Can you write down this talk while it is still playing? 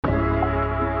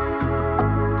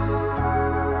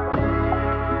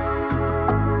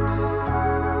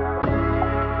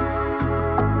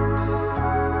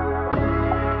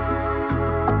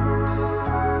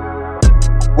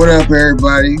What up,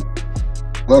 everybody?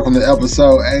 Welcome to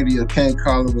episode 80 of Can't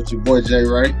Call It with your boy Jay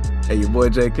Wright. Hey, your boy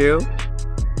Jay Kill.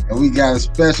 And we got a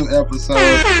special episode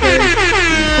today.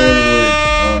 We're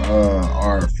recording with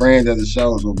our friend of the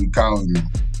show is what we calling him.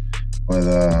 But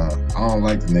I don't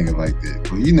like the nigga like that.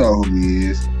 But you know who he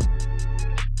is.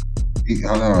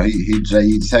 Hold on,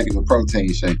 he's taking the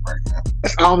protein shake right now.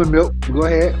 It's almond milk. Go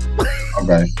ahead.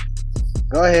 Okay.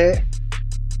 Go ahead.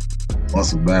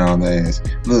 Muscle bound ass.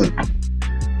 Look,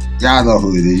 y'all know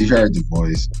who it is. You heard the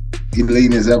voice. He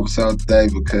leading this episode today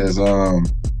because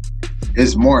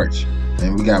it's March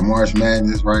and we got March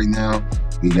Madness right now.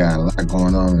 We got a lot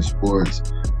going on in sports,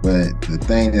 but the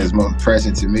thing that's most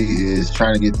pressing to me is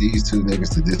trying to get these two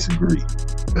niggas to disagree.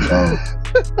 So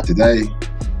today,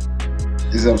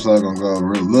 this episode gonna go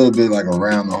a little bit like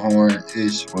around the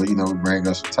horn-ish, where we bring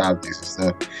up some topics and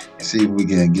stuff and see if we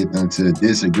can get them to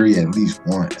disagree at least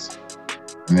once.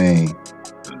 I mean,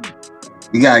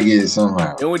 we gotta get it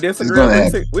somehow. And we disagree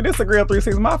on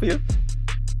 3-6 Mafia.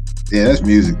 Yeah, that's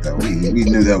music though. We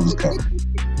knew that was coming.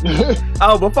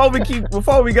 Oh,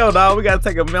 before we go, dog, we gotta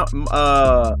take a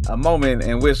moment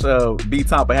and wish B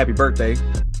Top a happy birthday.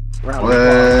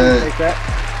 Appreciate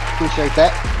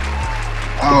that.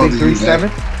 Oh, big 37.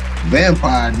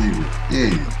 Vampire nigga.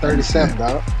 Yeah. 37,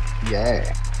 dog.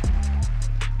 Yeah.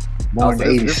 Born in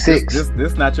 86.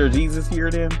 This not your Jesus year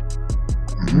then?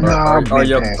 No,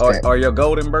 or your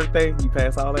golden birthday? You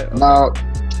pass all that? Okay. No,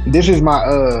 this is my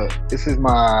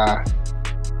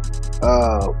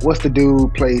what's the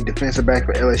dude played defensive back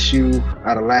for LSU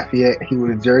out of Lafayette? He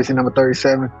was jersey number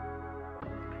 37.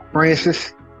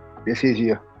 Francis. This his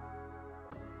year.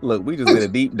 Look, we just did a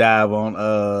deep dive on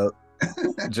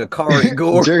Jakari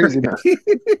Gore. Jersey.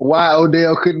 Why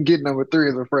Odell couldn't get number 3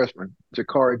 as a freshman?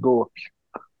 Jakari Gore.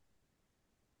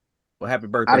 Well, happy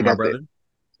birthday, my brother. That.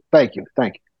 Thank you.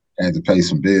 I had to pay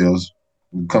some bills.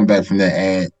 We'll come back from that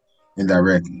ad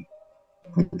indirectly.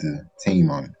 Put the team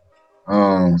on it.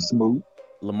 Smooth.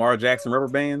 Lamar Jackson rubber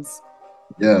bands.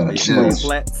 Yeah.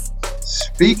 Flats.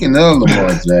 Speaking of Lamar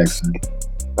Jackson,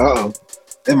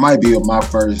 it might be my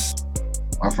first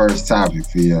topic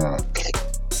for y'all.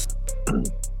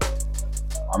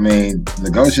 I mean,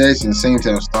 negotiations seem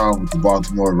to have started with the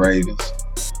Baltimore Ravens.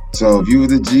 So if you were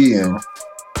the GM,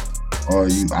 or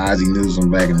you Ozzie Newsome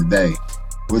back in the day,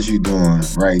 what you doing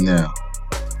right now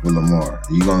with Lamar?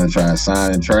 Are you gonna try to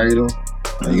sign and trade him?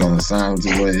 Are you gonna sign him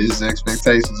to what his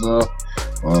expectations are?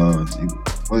 Or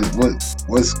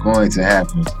what's going to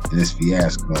happen in this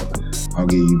fiasco? I'll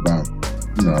give you about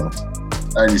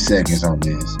 30 seconds on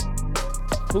this.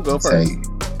 Who go first?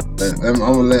 I'm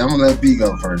gonna let B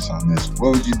go first on this.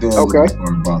 What would you do with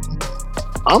Lamar?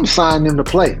 I'm signing him to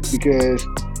play because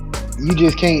you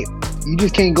just can't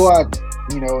go out,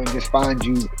 and just find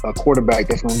you a quarterback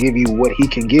that's gonna give you what he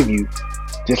can give you,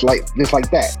 just like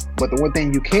that. But the one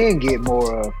thing you can get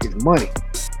more of is money.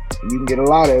 You can get a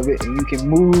lot of it, and you can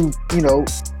move,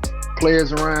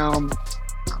 players around,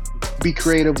 be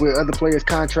creative with other players'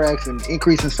 contracts, and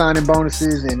increase in signing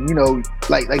bonuses, and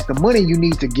like the money you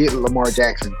need to get Lamar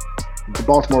Jackson, the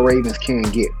Baltimore Ravens can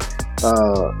get.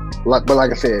 But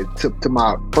like I said, to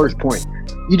my first point,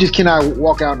 you just cannot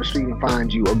walk out in the street and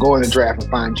find you, or go in the draft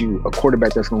and find you a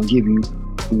quarterback that's going to give you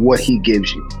what he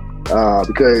gives you.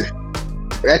 Because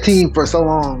that team for so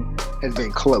long has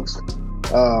been close.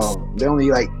 They're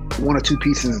only like 1 or 2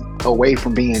 pieces away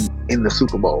from being in the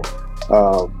Super Bowl.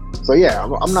 So yeah,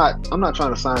 I'm not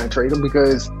trying to sign and trade him,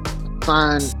 because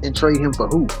sign and trade him for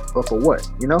who or for what?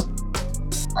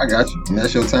 I got you. And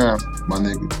that's your time, my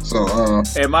nigga. So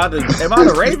am I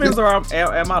the Ravens or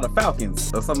am I the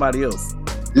Falcons or somebody else?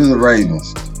 You're the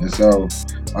Ravens. And so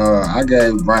I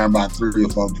gave Brian about 3 or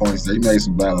 4 points there. He made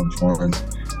some valid points.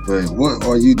 But what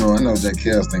are you doing? I know Jay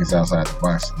Kells thinks outside the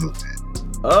box a little bit.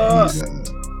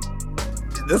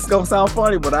 This is gonna sound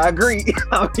funny, but I agree.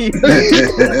 I mean,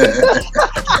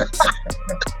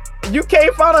 you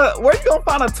can't where you gonna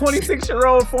find a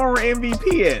 26-year-old former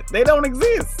MVP at? They don't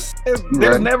exist.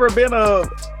 There's never been a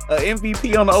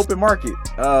MVP on the open market.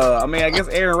 I mean, I guess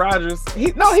Aaron Rodgers.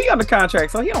 He under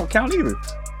contract, so he don't count either.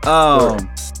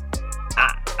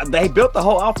 They built the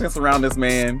whole offense around this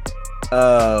man.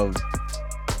 I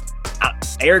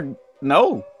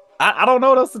don't know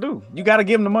what else to do. You got to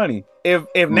give him the money. If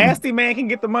Nasty Man can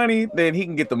get the money, then he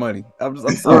can get the money. I'm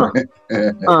sorry.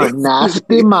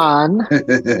 Nasty Man.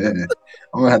 I'm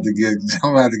gonna have to get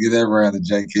that round to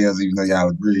Jay Kells, even though y'all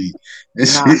agreed.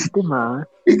 Nasty Man.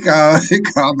 He called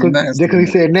him Nasty. Because he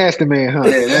said Nasty Man, huh?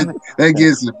 Yeah, that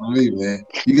gets it for me, man.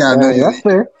 You gotta know that's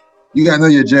fair. You gotta know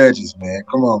your judges, man.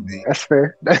 Come on, B. That's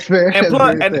fair. That's fair. And That's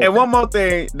plus, very fair. and one more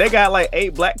thing, they got like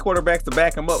 8 black quarterbacks to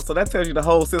back them up, so that tells you the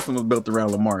whole system was built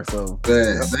around Lamar. So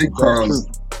Man,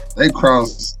 they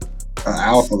cross an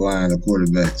alpha line of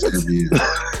quarterbacks every year.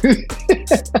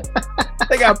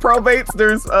 they got probates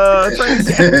during training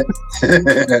camp.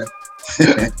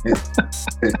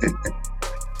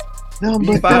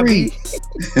 Number B5B.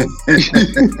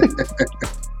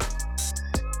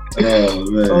 3. Oh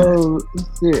man. Oh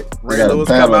shit. Ray Lewis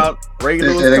come out. Ray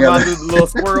Lewis come out, do the little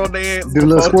squirrel dance. Do the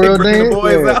little before squirrel they bring dance. The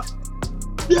boys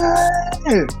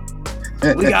Yeah.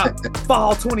 out. We got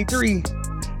Fall 23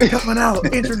 coming out,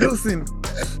 introducing.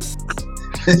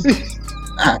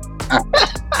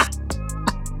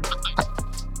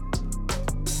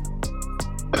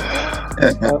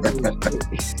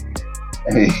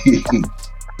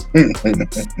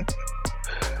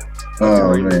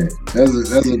 Oh man, that's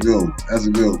a good one. That's a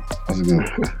good one.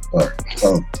 All right.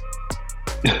 So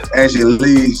actually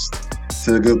leads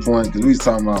to a good point because we was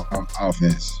talking about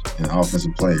offense and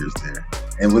offensive players there,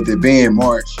 and with it being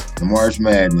March, the March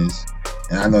Madness,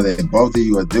 and I know that both of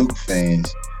you are Duke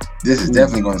fans. This is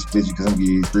definitely going to split you because I'm going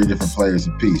to give you 3 different players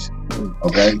apiece.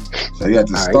 Okay, so you have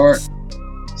to start,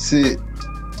 sit,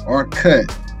 or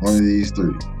cut one of these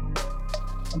 3.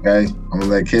 Okay, I'm gonna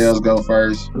let Kels go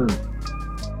first.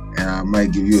 And I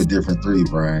might give you a different 3,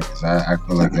 Brian, because I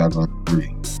feel like y'all gonna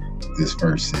agree with this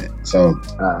first set. So,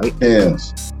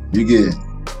 Kels, you get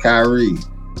Kyrie,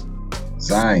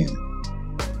 Zion,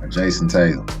 or Jason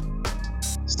Tatum.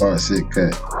 Start, sit,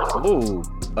 cut. Ooh,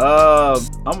 I'm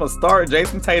gonna start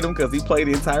Jason Tatum because he played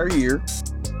the entire year.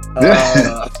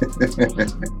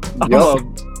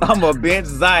 I'm a bench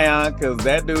Zion because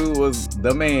that dude was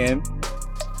the man.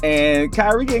 And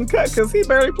Kyrie getting cut because he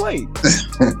barely played.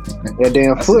 That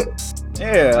damn foot.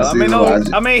 Yeah,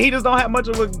 I mean, he just don't have much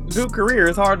of a Duke career.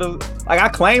 It's hard to I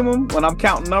claim him when I'm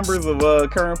counting numbers of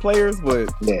current players,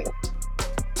 but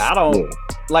I don't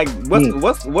like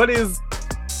what is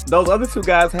those other 2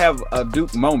 guys have a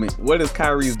Duke moment. What is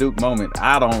Kyrie's Duke moment?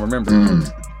 I don't remember.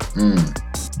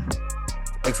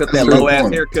 Except that low ass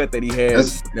haircut that he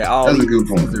has. That's a good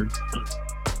point.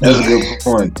 That's a good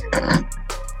point.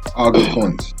 All good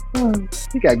points.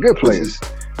 He got good players.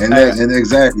 And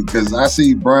exactly, because I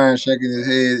see Brian shaking his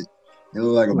head. It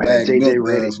look like a bag of milk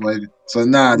does, lady. So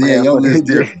your list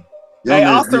different. Hey,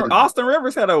 Austin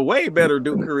Rivers had a way better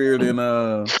Duke career than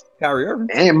Kyrie Irving.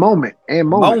 And moment.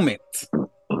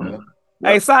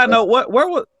 Hey, side note, where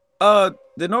was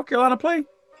did North Carolina play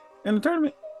in the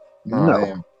tournament?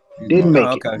 No. Didn't make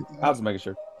it. Okay. I was making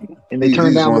sure. And they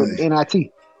turned down with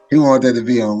NIT. He wanted that to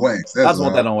be on wax. I just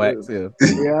want that on wax. Yeah.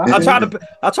 I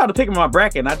tried to pick him in my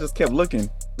bracket, and I just kept looking,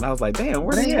 and I was like, "Damn,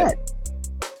 where they at?"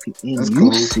 That's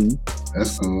cool.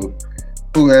 That's cool.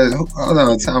 Who has? Hold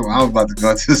on, time. I was about to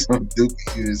go to some Duke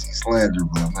UNC slander,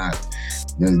 but I'm not.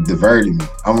 You're diverting me.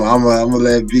 I'm gonna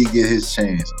let B get his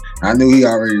chance. I knew he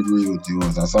already agreed with you.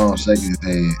 I saw him shaking his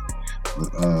head.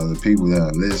 With the people that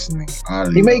are listening,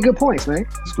 he made good points, man.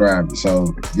 Describe it.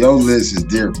 So your list is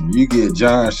different. You get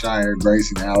John Shire,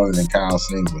 Grayson Allen, and Kyle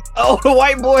Singler. Oh, the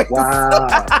white boy!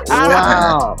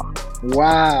 Wow!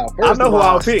 First I know who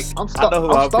I'll pick. I'm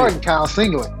starting Kyle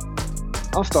Singler.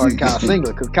 I'm starting Kyle Singler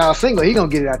because Kyle Singler, he gonna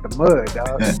get it out the mud,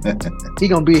 dog. He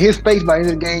gonna be his face by the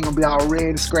end of the game gonna be all red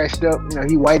and scratched up. You know,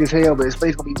 he white as hell, but his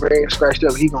face gonna be red and scratched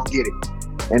up. He gonna get it.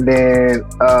 And then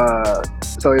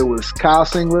so it was Kyle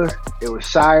Singler, it was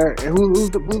Shire, and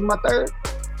who's my 3rd?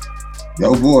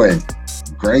 Yo boy,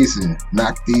 Grayson,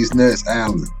 knock these nuts,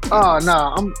 Allen. Oh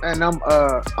no,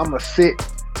 I'm a sit.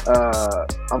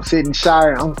 I'm sitting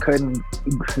Shire. I'm cutting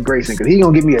Grayson because he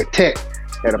gonna give me a tech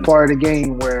at a part of the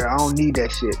game where I don't need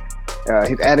that shit.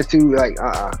 His attitude, like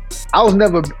I was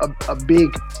never a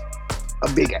big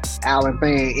Allen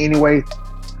fan anyway.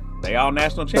 They all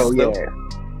national champs. So yeah.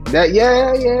 But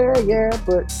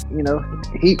you know,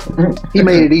 he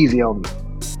made it easy on me.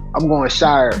 I'm going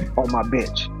Shire on my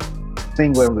bench.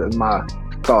 Singler is my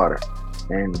starter,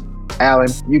 and Allen,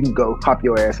 you can go hop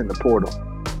your ass in the portal.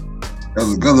 That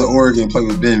was a good little Oregon play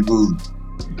with Ben Vood.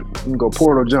 You can go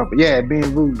portal jumper. Yeah,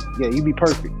 Ben Vood. Yeah, you be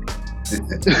perfect.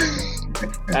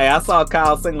 Hey, I saw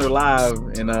Kyle Singler live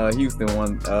in Houston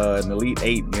an Elite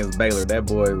 8 against Baylor. That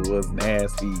boy was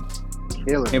nasty.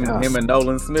 Him and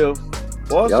Nolan Smith.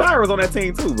 Well, Shire was on that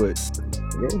team too, but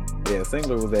yeah,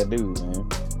 Singler was that dude, man.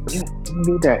 Yeah, you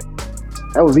did that.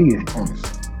 That was easy.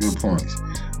 Good points.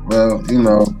 Well, you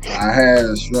know, I had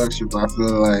a structure, but I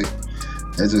feel like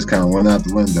that just kind of went out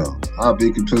the window. I'll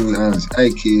be completely honest.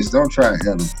 Hey, kids, don't try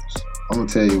edibles. I'm gonna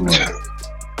tell you what.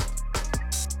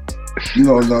 You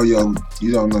don't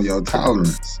know your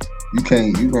tolerance. You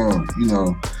can't. You gonna, you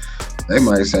know. they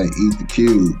might say eat the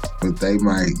cube, but they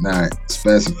might not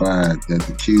specify that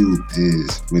the cube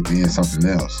is within something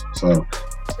else. So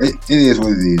it is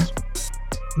what it is.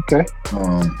 Okay.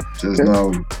 Just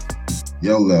know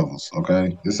your levels,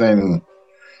 okay? This ain't a.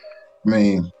 I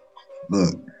mean,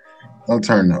 look, don't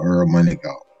turn the Earl Money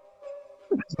go.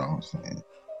 That's all I'm saying.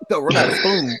 Don't run out of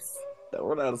spoons. Don't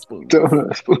run out of spoons. Don't run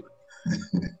out of spoons.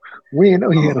 We didn't know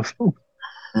he had a spoon.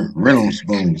 Rental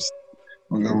spoons.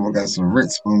 We got some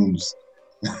rent spoons.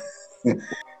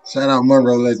 Shout out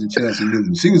Monroe legend Chelsea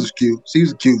Newton. She was cute. She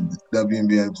was a cute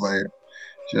WNBA player.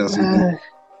 Chelsea Newton.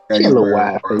 She had a little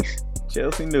wide face.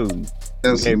 Chelsea Newton.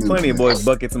 Gave plenty of boys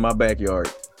buckets in my backyard.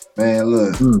 Man,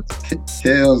 look,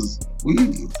 Kels.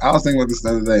 I was thinking about this the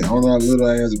other day. On our little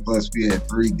ass bus, we had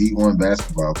 3 D1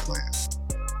 basketball players.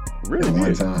 Really? At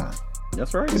one time.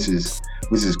 That's right. Which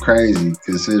is crazy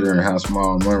considering how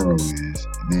small Monroe is.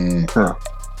 And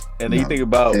then, you think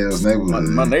about Kels neighborhood.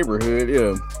 My neighborhood,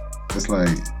 yeah. It's like,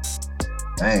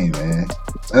 dang, man,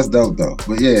 that's dope though.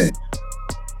 But yeah,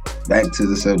 back to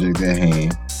the subject at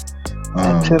hand.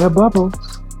 Back to the bubbles.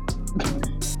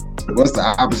 What's the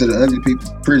opposite of ugly people?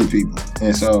 Pretty people.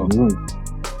 And so,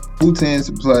 who tends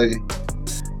to play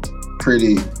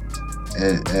pretty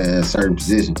at a certain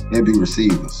position? It'd be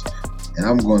receivers. And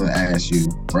I'm going to ask you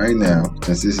right now,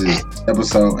 since this is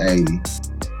episode 80,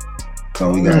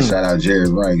 so we got to shout out Jared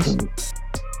Rice.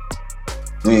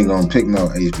 We ain't going to pick no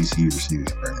HBCU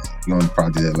receivers right now. We're going to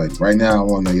probably do that later. Right now, I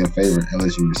want to know your favorite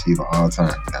LSU receiver all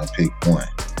time. I'll pick one.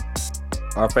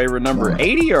 Our favorite number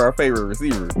 80 or our favorite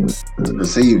receiver?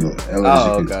 Receiver.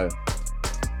 LSU. Oh,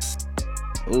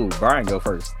 okay. Ooh, Brian, go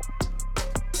first.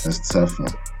 That's a tough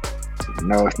one.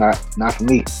 No, it's not for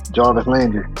me. Jarvis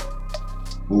Landry.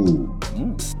 Ooh.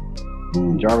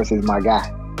 Jarvis is my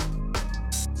guy.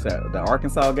 So, the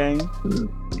Arkansas game?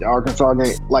 The Arkansas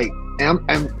game. Like, and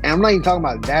I'm not even talking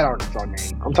about that Arkansas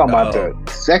game. I'm talking about the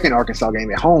second Arkansas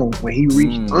game at home when he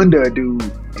reached under a dude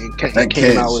and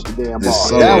came out with the damn ball.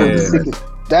 So that was the sickest.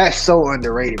 That's so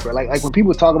underrated, bro. Like when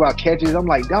people talk about catches, I'm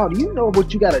like, dog, do you know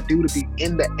what you got to do to be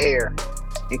in the air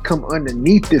and come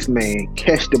underneath this man,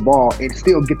 catch the ball, and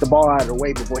still get the ball out of the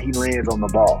way before he lands on the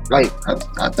ball? Like,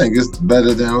 I think it's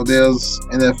better than Odell's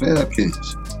NFL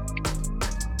catch.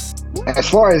 As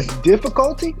far as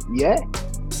difficulty, yeah.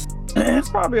 It's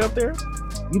probably up there.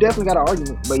 You definitely got an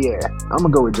argument, but yeah, I'm gonna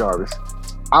go with Jarvis.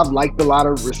 I've liked a lot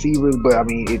of receivers, but I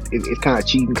mean, it's kind of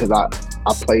cheating because I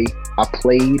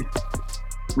played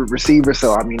receiver,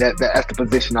 so I mean that's the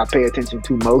position I pay attention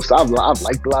to most. I've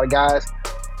liked a lot of guys,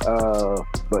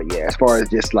 but yeah, as far as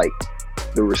just like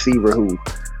the receiver who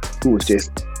was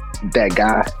just that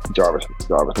guy, Jarvis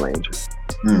Landry.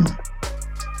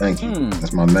 Thank you.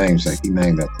 That's my namesake. He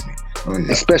named after me. Oh yeah.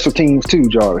 And special teams too,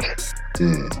 Jarvis.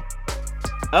 Yeah.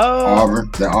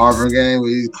 The Auburn game where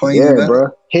he's cleaning up. Yeah, bro.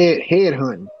 Head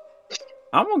hunting.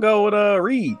 I'm gonna go with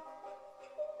Reed.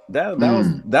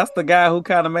 That's the guy who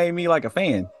kind of made me like a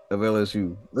fan of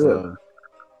LSU. So,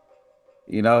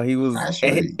 you know, he was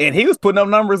and he was putting up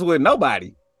numbers with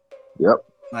nobody. Yep.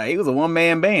 Like, he was a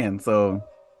one-man band, so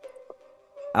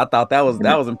I thought that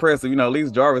was impressive. You know, at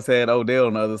least Jarvis had Odell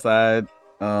on the other side.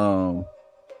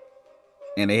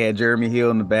 And they had Jeremy Hill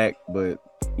in the back, but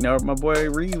you know, my boy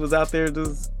Reed was out there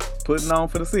just putting on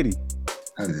for the city.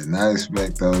 I did not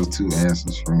expect those two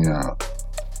answers from y'all.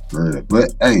 Really.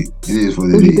 But hey, it is what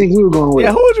it is. Who do you think we were going with?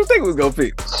 Yeah, who would you think was gonna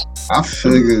pick? I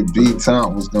figured B.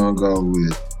 Tomp was gonna go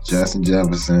with Justin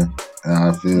Jefferson, and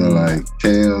I feel like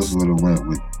Kels would have went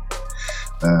with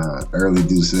Early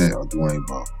Doucette or Dwayne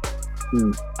Bowe.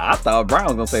 I thought Brian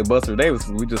was gonna say Buster Davis.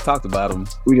 We just talked about him.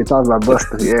 We just talked about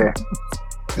Buster, yeah.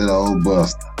 Good old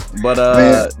Buster. But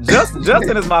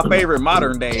Justin is my favorite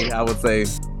modern day, I would say,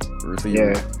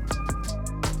 receiver. Yeah.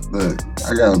 Look,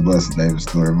 I got a Buster Davis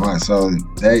story. So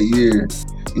that year,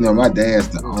 you know, my dad's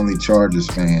the only Chargers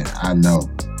fan I know.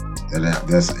 And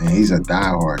he's a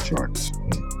diehard Chargers fan.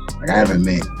 Like, I haven't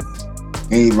met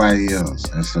anybody else.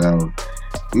 And so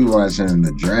we watching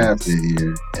the draft that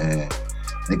year, and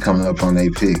they coming up on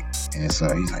their pick. And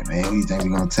so he's like, man, who you think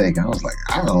we're going to take? And I was like,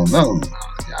 I don't know.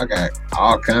 I got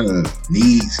all kind of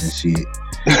needs and shit.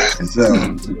 And so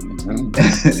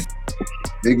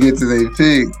they get to their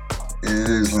pick,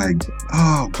 and it's like,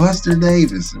 oh, Buster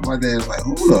Davis. And my dad's like,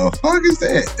 who the fuck is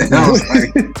that? And I was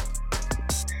like,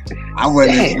 I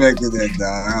wasn't expecting that,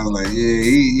 dog. I was like, yeah,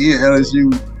 he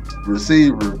LSU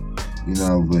receiver, you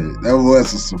know, but that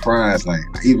was a surprise. Like,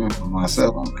 even for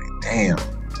myself, I'm like, damn,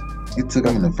 he took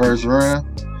him in the first round.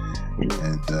 And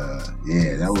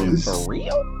yeah, that was for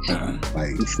real.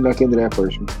 Like, he snuck into that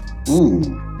first one. Ooh,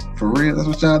 for real? That's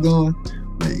what y'all doing?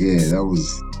 But yeah, that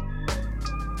was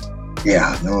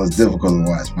Yeah, that was difficult to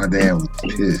watch. My dad was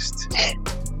pissed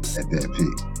at that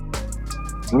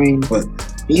pick. I mean, but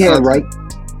he had right.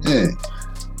 Yeah,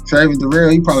 Travis Darrell,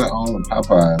 he probably owned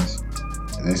Popeyes.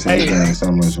 They say he's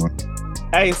so much money.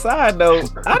 Hey, side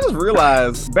note, I just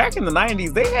realized back in the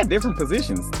 90s, they had different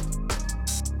positions.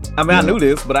 I mean, I knew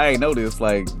this, but I ain't know this.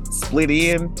 Like, split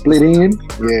in. Split in?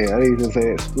 Yeah, I didn't even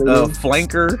say it. Split in.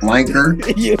 Flanker. Flanker?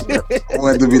 Yeah. I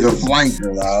wanted to be the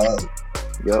flanker, dog.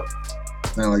 Yep.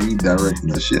 Sound like you directing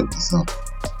the ship or something.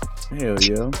 Hell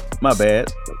yeah. My bad.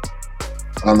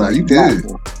 Oh, no, you good.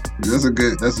 That's a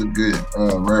good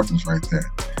reference right there.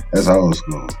 That's old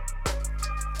school.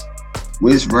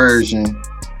 Which version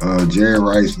of Jerry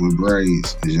Rice with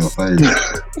braids is your favorite?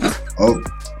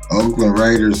 Oakland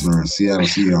Raiders or Seattle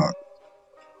Seahawks?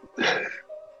 This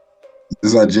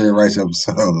is our Jerry Rice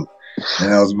episode.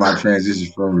 And that was my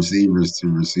transition from receivers to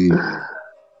receiver.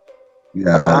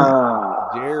 Yeah.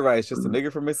 Jerry Rice, just a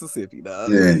nigga from Mississippi,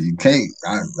 dog. Yeah, you can't.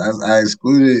 I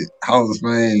excluded Hall of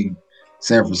Fame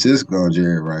San Francisco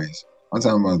Jerry Rice. I'm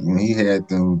talking about when he had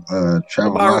them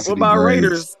travel. What about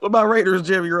Raiders? What about Raiders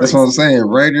Jerry Rice? That's what I'm saying.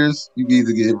 Raiders, you can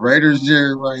either get Raiders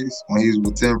Jerry Rice when he was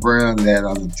with Tim Brown and had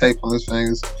all the tape on his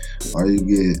fingers, or you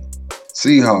get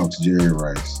Seahawks Jerry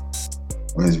Rice,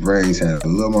 where his braids had a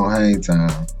little more hang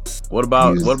time. What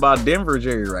about Denver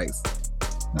Jerry Rice?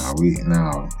 He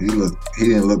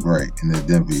didn't look right in the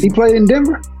Denver. He played in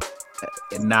Denver?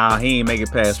 Nah, he ain't make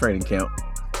it past training camp.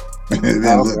 I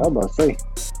was about to say. It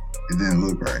didn't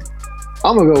look right.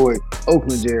 I'm gonna go with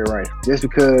Oakland Jerry Rice just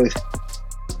because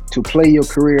to play your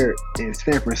career in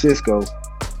San Francisco,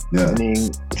 I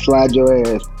mean, slide your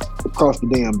ass across the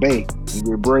damn bay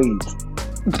with braids.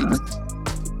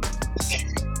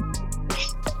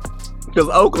 Because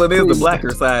Oakland is the blacker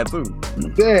side too.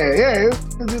 Yeah.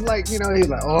 It's just like, he's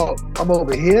like, oh, I'm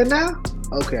over here now?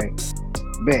 Okay.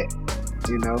 Bet.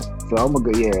 So I'm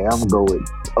gonna go with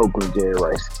Oakland Jerry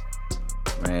Rice.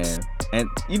 Man. And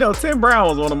Tim Brown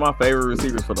was one of my favorite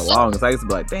receivers for the longest. I used to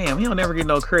be like, damn, he don't never get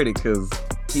no credit because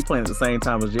he playing at the same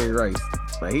time as Jerry Rice.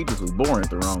 Like, he just was born at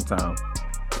the wrong time.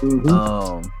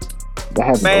 Mm-hmm. That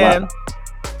happens man, a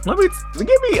lot. give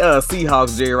me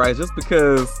Seahawks Jerry Rice just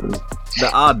because the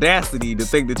audacity to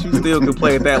think that you still can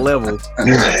play at that level.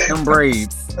 Them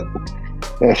braids.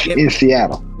 That's in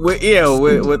Seattle. With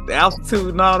the altitude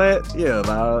and all that. Yeah,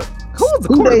 who was the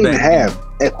quarterback? Who they even have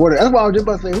at quarterback? That's why I was just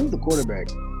about to say, who's the quarterback?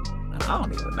 I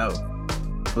don't even know.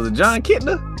 Was it John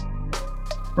Kitna?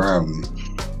 Probably.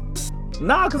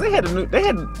 Nah, because they had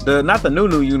not the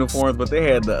new uniforms, but they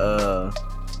had the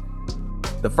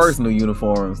first new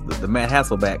uniforms, the Matt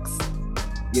Hasselbacks.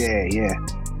 Yeah.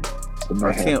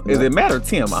 Or Tim. Is it Matt or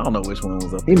Tim? I don't know which one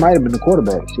was up. He might have been the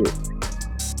quarterback. Shit.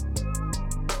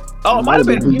 Oh, it might have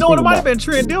been. You know what? It might have been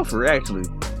Trent Dilfer actually.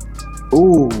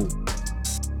 Ooh.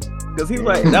 Because he was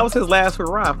like, that was his last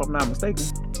hurrah, if I'm not mistaken.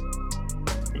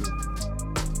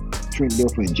 Trent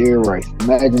Dilfer and Jerry Rice.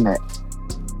 Imagine that.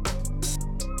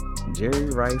 Jerry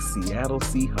Rice, Seattle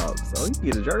Seahawks. Oh, you can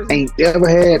get a jersey. Ain't ever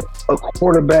had a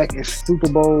quarterback in Super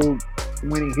Bowl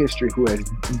winning history who has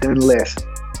done less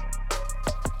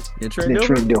than Trent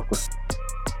Dilfer.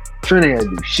 Trent had to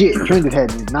do shit. Trent just had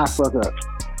to not fuck up.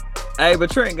 Hey, but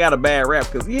Trent got a bad rap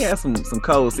because he had some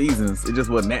cold seasons. It just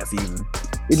wasn't that season.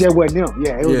 It just wasn't him.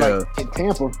 Yeah, it was like in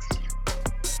Tampa.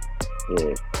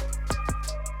 Yeah.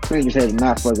 Trent just had to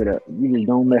not fuck it up. You just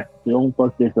don't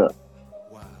fuck this up.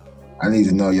 I need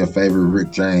to know your favorite Rick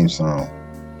James song.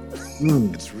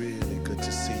 It's really good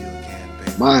to see you again,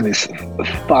 baby. Mine is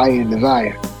Fire and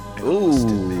Desire.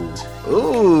 Ooh.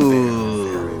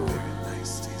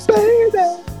 Baby.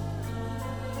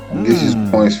 Get you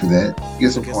some points for that.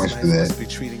 Get some points for that. I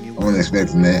wasn't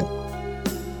expecting that.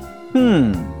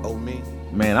 Oh, me?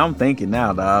 Man, I'm thinking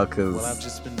now, dog, because... Well, I've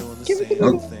just been doing the same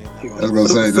thing. I was going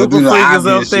to say, Super don't do the Fingers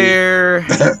up shit. there.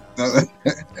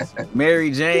 Mary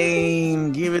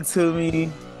Jane, give it to me.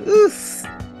 Oof.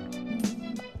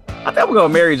 I think we're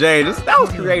going Mary Jane. That was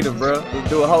creative, bro. Just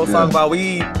do a whole song about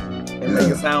weed and make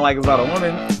it sound like it's about a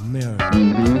woman. Love.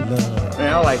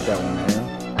 Man, I like that one, man.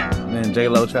 And then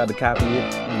J-Lo tried to copy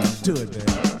it. Do it, man.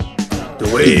 The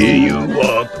way you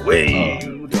walk, the way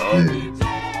you talk.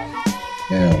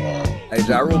 Yeah, Hey,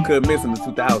 Ja Rule couldn't miss in the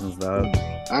 2000s, dog.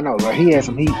 I know, right? He had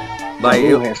some heat. Like,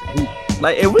 had some heat.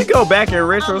 Like, if we go back in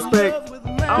retrospect,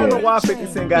 I don't know why 50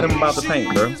 Cent got him about the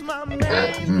paint, bro.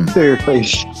 Stare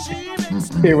face.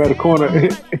 Came around the corner.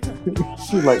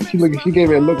 She gave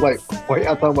me a look like, wait,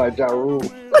 I'm talking about Ja Rule.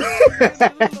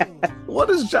 What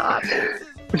is Ja?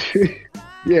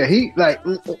 Yeah, he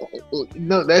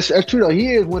no, that's true though.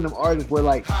 He is one of them artists where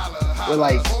like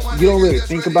you don't really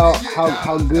think about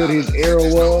how good his era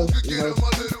was,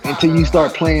 until you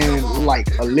start playing like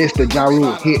a list of Ja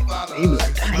Rule hits. He be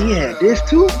like, "God, he had this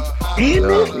too, and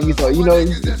this." And you thought, yeah,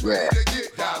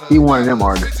 he one of them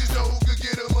artists.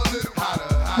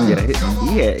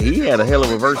 Yeah, he had a hell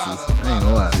of a verses. I ain't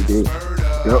gonna lie. He did.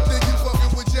 Yep.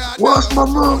 What's my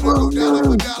mother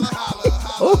name?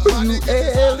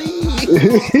 O-U-L-E.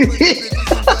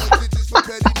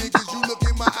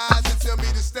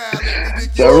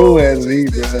 Ja Rule has me,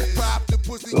 bro.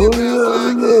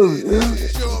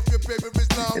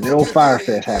 And then old Fire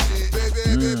Fest happened.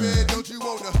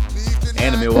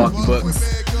 And the Milwaukee Bucks.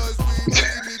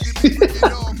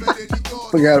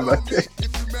 Forgot about that.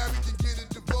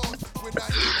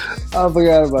 I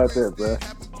forgot about that, bro.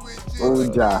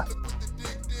 Old Ja.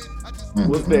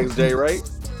 What's next, Jay? Right?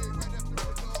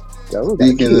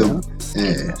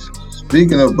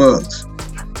 Speaking of Bucks,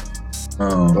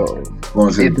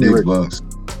 going to the big Bucks,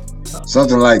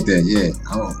 something like that. Yeah,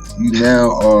 you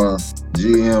now are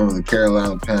GM of the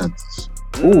Carolina Panthers.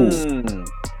 Ooh.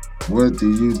 What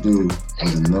do you do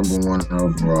with the number 1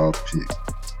 overall pick?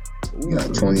 You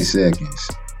got 20 seconds.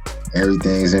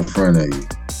 Everything's in front of you.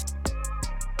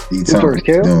 B. Tom, what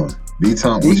you doing? B.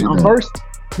 Tom, what you doing? First,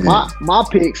 yeah. my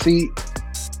pick. See,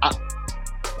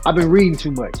 I've been reading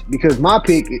too much because my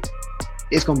pick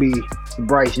it's gonna be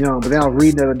Bryce Young. But then I was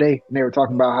reading the other day and they were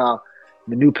talking about how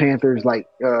the new Panthers, like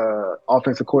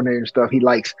offensive coordinator and stuff, he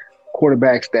likes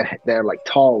quarterbacks that are like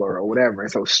taller or whatever.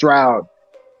 And so Stroud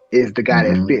is the guy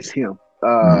that fits him.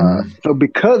 So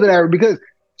because of that, because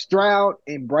Stroud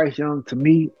and Bryce Young to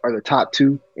me are the top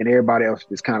 2, and everybody else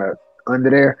is kind of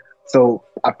under there. So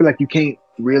I feel like you can't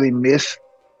really miss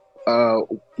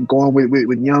going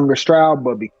with Young or Stroud,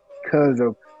 but because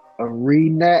of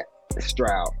reading that,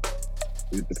 Stroud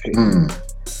is the pick.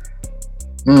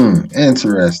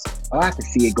 Interesting. I can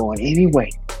see it going anyway.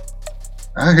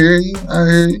 I hear you.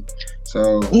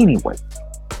 So anyway,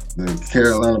 the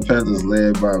Carolina Panthers,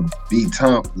 led by B.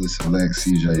 Tomp, will select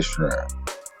C.J. Stroud.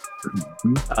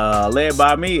 Led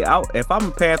by me. If I'm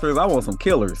a Panthers, I want some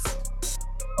killers.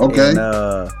 Okay.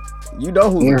 And, you know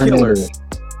who's a killer?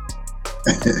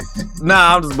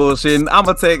 Nah, I'm just bullshitting. I'm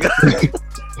gonna take.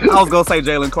 I was gonna say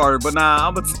Jalen Carter, but nah,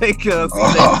 I'm gonna take.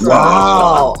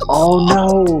 Wow! Oh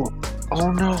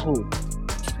no!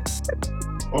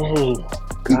 Oh,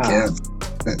 God.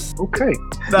 Okay.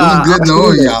 Nah, good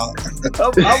knowing y'all.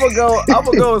 I'm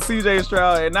gonna go with CJ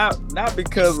Stroud, and not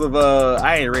because of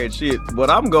I ain't read shit. What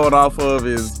I'm going off of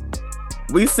is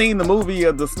we seen the movie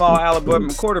of the small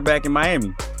Alabama quarterback in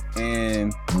Miami,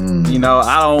 and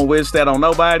I don't wish that on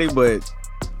nobody, but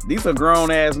these are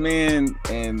grown ass men,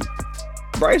 and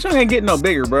Bryce Young ain't getting no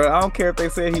bigger, bro. I don't care if they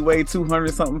said he weighed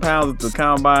 200 something pounds at the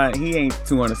combine. He ain't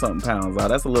 200 something pounds.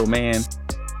 That's a little man.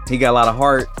 He got a lot of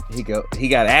heart. He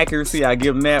got accuracy. I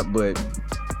give him that. But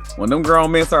when them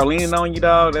grown men start leaning on you,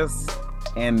 dog,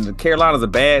 and Carolina's a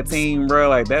bad team, bro.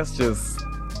 Like that's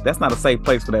not a safe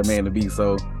place for that man to be.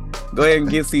 So go ahead and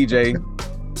get CJ.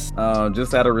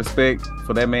 Just out of respect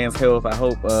for that man's health. I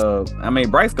hope.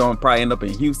 Bryce gonna probably end up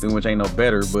in Houston, which ain't no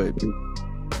better. But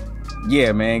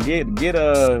yeah, man, take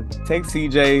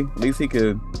CJ. At least he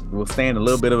could withstand a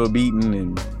little bit of a beating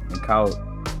and call it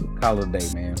a day,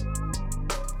 man.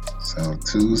 So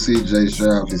 2 CJ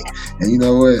Stroud, and you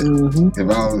know what?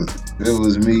 If it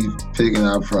was me picking,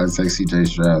 I'd probably take CJ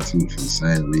Stroud too for the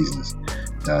same reasons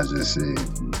that I just said.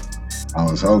 I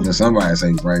was hoping somebody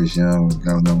say Bryce Young would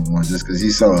go number 1 just because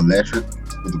he's so electric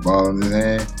with the ball in his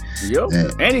hand. Yep,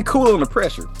 and he cool under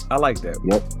pressure. I like that.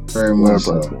 Yep, very much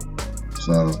so.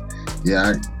 So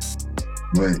yeah,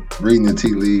 but reading the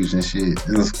tea leaves and shit,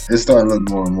 it's starting to look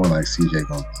more and more like CJ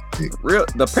gonna pick.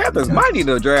 The Panthers might need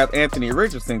to draft Anthony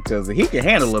Richardson because he can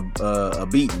handle a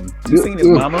beating. You seen his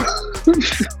mama?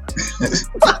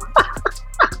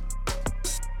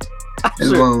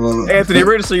 Anthony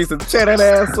Richardson used to tear that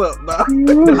ass up. Nah.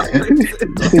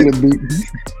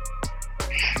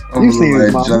 I'm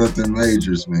like Jonathan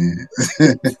Majors, man.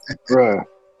 Bruh.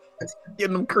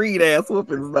 Getting them Creed ass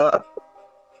whoopings, dog.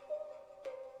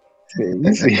 You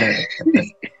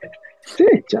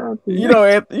know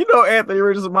Anthony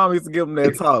Richardson mom used to give him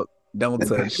that talk. Don't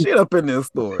touch shit up in this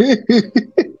store.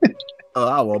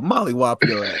 I will mollywop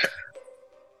your ass.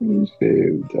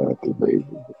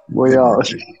 Boy, y'all,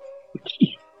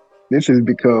 this has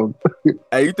become.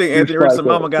 Hey, you think Anthony Richardson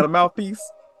mama got a mouthpiece?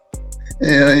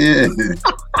 Hell yeah.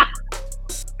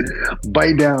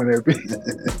 Bite down there,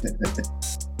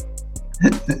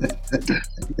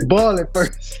 ball at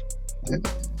first.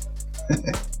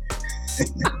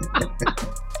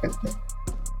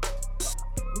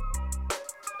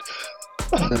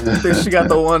 I think she got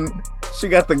the one. She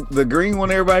got the green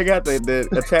one. Everybody got that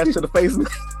attached to the face.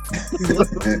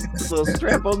 little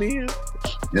strap on the end.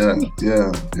 Yeah.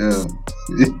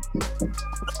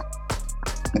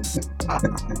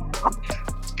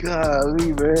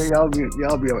 Golly, man, y'all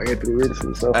be on Anthony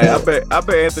Richardson. So Hey, I bet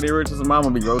Anthony Richardson's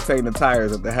mama be rotating the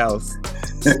tires at the house.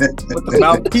 With the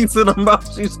mouthpiece in her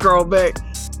mouth, she scroll back.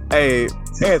 Hey,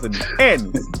 Anthony,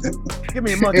 give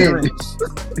me a monkey wrench.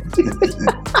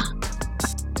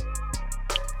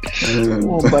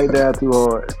 won't bite down too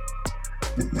hard.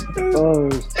 Oh,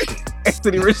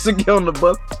 Anthony Richardson get on the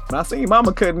bus. And I seen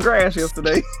mama cutting grass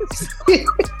yesterday.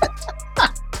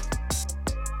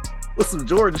 With some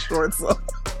Jordan shorts on.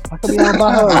 I could be out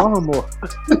by her lawnmower.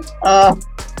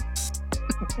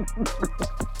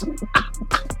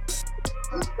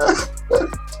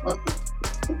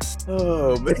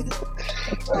 Oh man.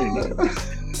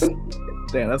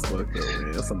 Damn, that's fucked up,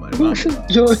 man. That's somebody mama.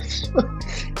 George.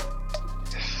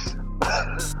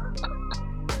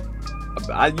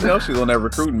 You know she's on that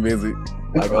recruiting visit.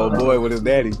 Like old boy with his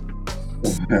daddy.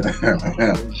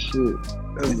 Oh, shit.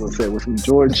 I was gonna say with some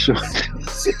Jordan shorts.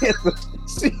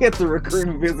 She had the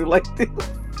recruiting visit like this.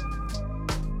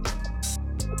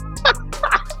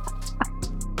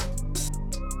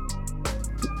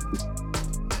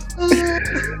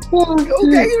 Go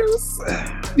Gators.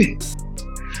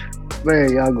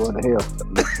 Man, y'all going to hell.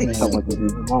 Talking about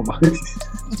this mama.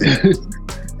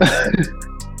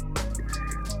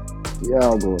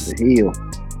 Y'all going to hell.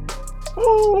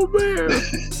 Oh man.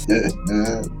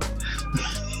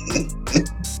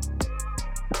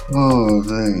 Oh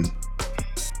man.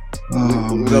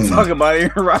 We're gonna talk about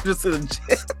Aaron Rodgers to the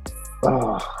Jets.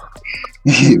 Oh.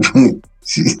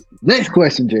 Next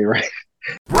question, Jay.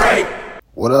 Right.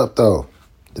 What up, though?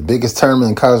 The biggest tournament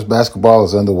in college basketball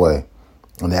is underway,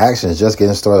 and the action is just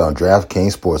getting started on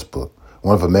DraftKings Sportsbook,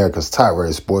 one of America's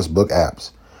top-rated sportsbook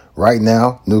apps. Right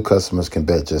now, new customers can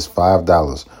bet just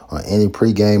 $5 on any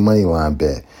pregame moneyline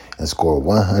bet and score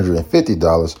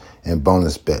 $150 in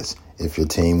bonus bets if your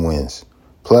team wins.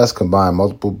 Plus, combine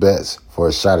multiple bets for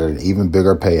a shot at an even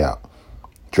bigger payout.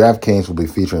 DraftKings will be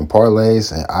featuring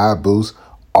parlays and odd boosts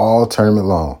all tournament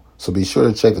long, so be sure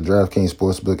to check the DraftKings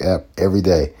Sportsbook app every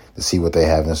day to see what they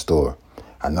have in store.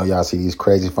 I know y'all see these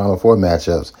crazy Final Four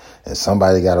matchups, and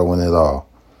somebody got to win it all.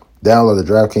 Download the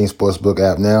DraftKings Sportsbook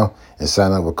app now and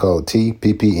sign up with code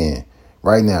TPPN.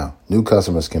 Right now, new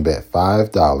customers can bet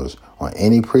 $5 on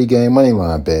any pregame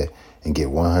moneyline bet and get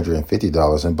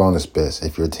 $150 in bonus bets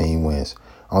if your team wins.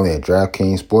 Only at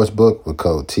DraftKings Sportsbook with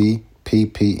code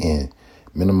TPPN.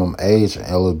 Minimum age and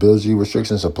eligibility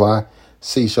restrictions apply.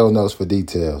 See show notes for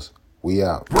details. We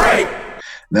out.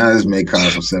 Now this may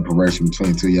cause some separation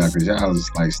between two y'all, because y'all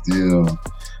just like still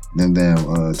them damn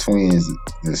twins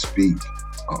that speak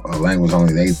a language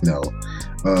only they know.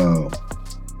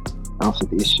 That's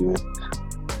the issue.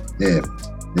 Yeah,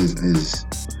 is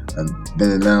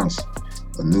been announced.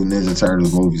 A new Ninja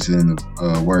Turtles movie's in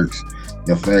the works.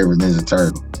 Your favorite Ninja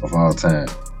Turtle of all time.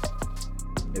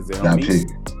 Is it Got on me?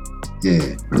 picked.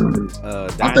 Yeah.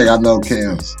 I think I know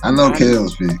Kel's. I know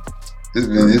Kel's pick. It's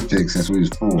been his pick since we was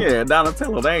 4. Yeah,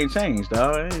 Donatello, they ain't changed,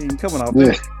 dog. They ain't coming off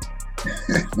Yeah.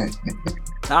 that.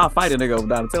 I'll fight a nigga over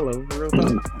Donatello. For real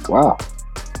talk. Wow.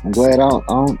 I'm glad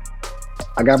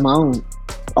I got my own.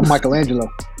 I'm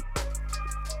Michelangelo.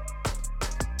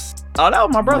 Oh, that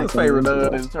was my brother's favorite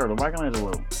Michelangelo. Ninja Turtle,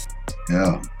 Michelangelo.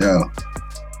 Yeah.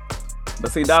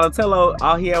 But see, Donatello,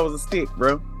 all he had was a stick,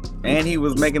 bro. And he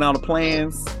was making all the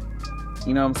plans.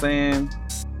 You know what I'm saying?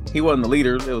 He wasn't the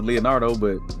leader. It was Leonardo,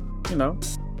 but you know,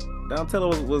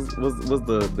 Donatello was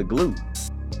the glue.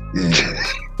 Yeah.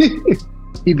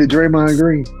 He's the Draymond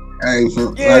Green. Hey,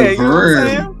 Yeah, like, you for know what real. I'm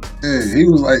saying? Yeah, he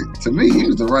was like, to me, he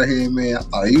was the right hand man. I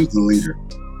thought he was the leader.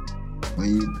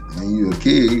 When you a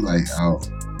kid, you like, oh,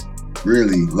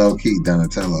 really low key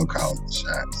Donatello calling the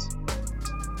shots.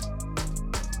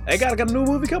 They got a new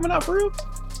movie coming out for real?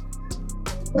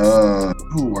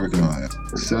 Who working on it?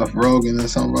 Seth Rogen or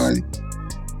somebody?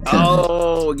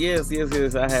 Oh, yes,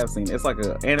 I have seen it. It's like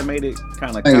an animated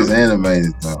kind of I think it's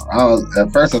animated though.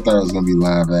 At first I thought it was gonna be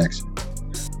live action,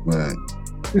 but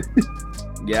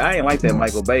Yeah, I ain't like that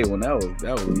Michael Bay one. That was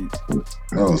weak.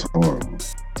 that was horrible.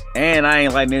 And I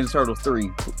ain't like Ninja Turtles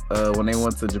 3 when they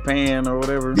went to Japan or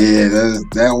whatever. Yeah,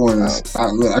 that one is.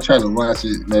 I tried to watch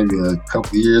it maybe a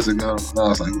couple years ago, and I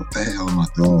was like, "What the hell am I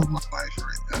doing with my life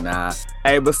right now?" Nah.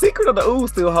 Hey, but Secret of the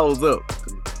Ooze still holds up.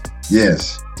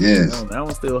 Yes. That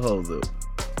one still holds up.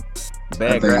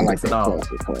 Bad I think- I like graphics and that all.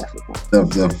 classic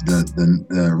one.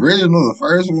 The original, the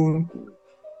first one,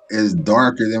 is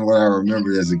darker than what I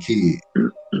remembered as a kid.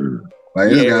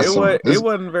 Like Yeah, got it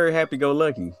wasn't very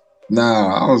happy-go-lucky.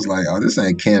 Nah, I was like, oh, this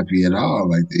ain't campy at all.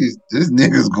 Like this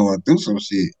nigga's going through some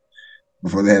shit.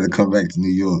 before they had to come back to New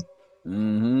York.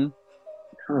 Mm-hmm.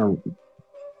 I don't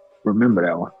remember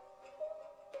that one.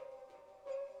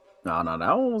 No,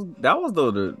 that was that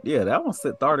one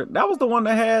started. That was the one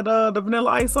that had the Vanilla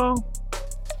Ice song,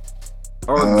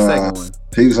 or was the second one?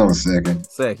 He was on the second.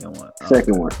 Second one.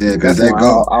 Second one. Yeah, because That's that one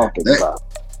go I'll think about.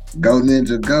 Go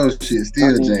Ninja Go shit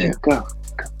still jam. Go.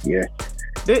 Yeah.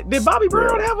 Did Bobby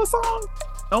Brown have a song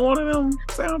on one of them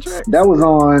soundtracks? That was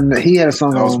on. He had a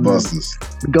song on Ghostbusters.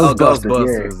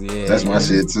 Ghostbusters. Yeah. That's my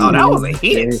shit too. Oh, that was a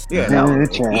hit. Yeah, that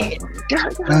was a hit.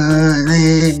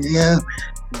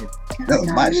 That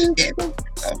was my shit.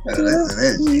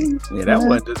 Yeah,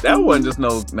 that wasn't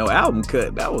just no album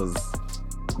cut. That was.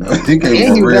 He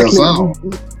came from a real song.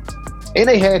 And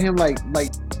they had him like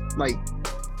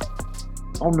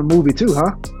on the movie too,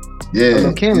 huh?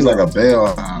 Yeah, he's like a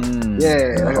bell.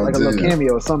 Yeah, like a little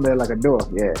cameo, somewhere like a door.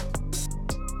 Yeah.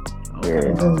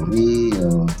 Okay.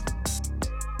 Yeah.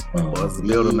 Was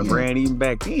building the brand even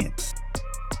back then.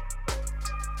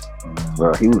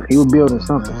 Well, he was building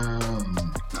something.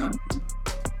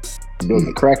 Building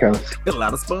a crack house. A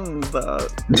lot of spoons, dog.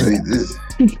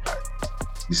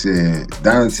 You said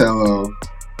Donatello,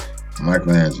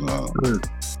 Michelangelo.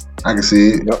 I can see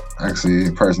it. Yep. I can see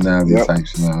it. Personality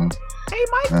types, you know. Hey,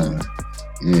 Mike.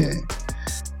 Yeah.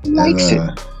 Likes it.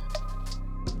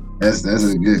 That's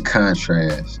a good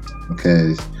contrast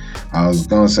because I was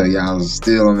gonna say y'all was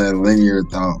still on that linear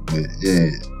thought, but yeah,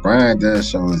 Brian does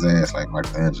show his ass like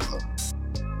Michelangelo.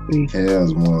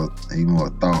 Kel's more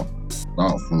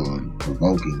thoughtful and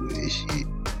provoking with his shit.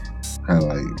 Kinda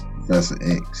like Professor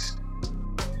X.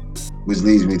 Which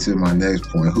leads me to my next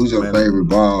point. Who's your favorite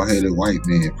bald-headed white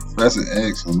man, Professor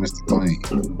X or Mr. Clean?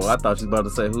 Boy, I thought you was about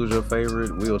to say who's your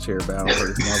favorite wheelchair-bound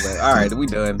person. My bad. All right, we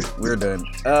done. We're done.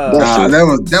 Nah,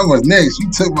 that was next.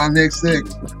 You took my next segment.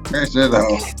 Scratch that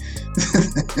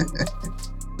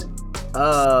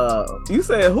off. You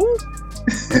said who?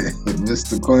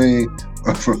 Mr. Clean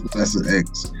or Professor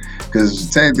X? Because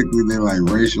technically they're like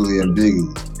racially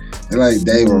ambiguous. They're like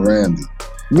Dave Aranda.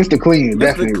 Mr. Clean,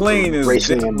 Mr. Clean is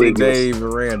racially definitely ambiguous. Dave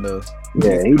Aranda.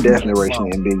 Yeah, he definitely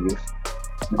racially ambiguous.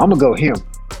 I'm gonna go him,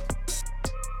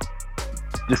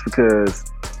 just because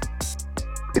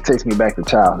it takes me back to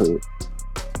childhood.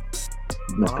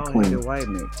 Mr. Clean. White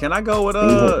man. Can I go with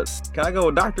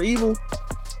Dr. Evil?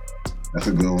 That's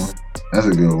a good one. That's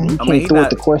a good one. You can't throw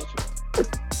the question.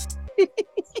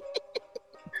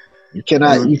 You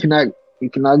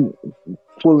cannot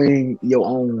pull in your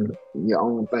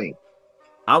own thing.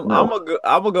 I'm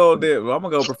gonna go there. I'm gonna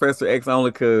go Professor X only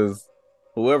because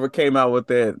whoever came out with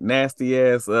that nasty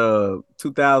ass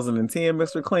 2010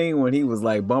 Mr. Clean when he was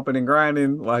like bumping and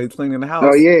grinding while he's cleaning the house.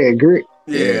 Oh yeah, great.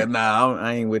 Yeah, nah,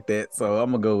 I ain't with that. So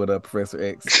I'm gonna go with Professor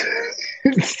X.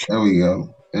 There we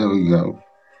go. Yeah,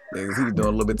 he's doing a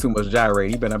little bit too much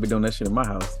gyrate. He better not be doing that shit in my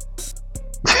house.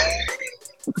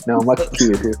 No, my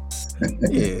kid here.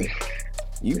 Yeah.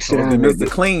 You supposed to be Mr.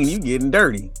 Clean, you getting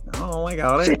dirty. I don't like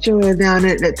all that. Sit your ass down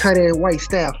that tight ass white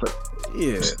Stafford.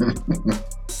 Yeah.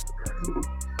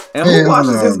 And who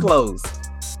washes his clothes?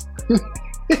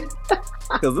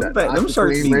 Because them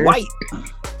shirts be white.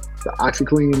 The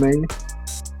OxyClean, man.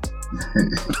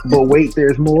 But wait,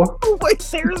 there's more. Wait,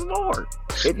 there's more.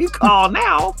 If you call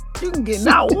now, you can get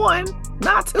not one,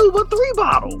 not two, but 3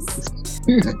 bottles.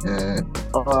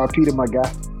 R.I.P. to my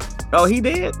guy. Oh, he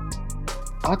did?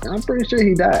 I'm pretty sure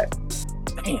he died.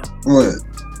 Damn. What?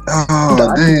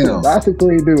 Oh, damn.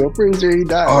 OxyClean dude. I'm pretty sure he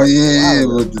died. Oh, yeah,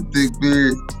 with the thick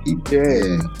beard.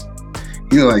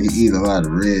 He look like he eat a lot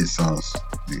of red sauce.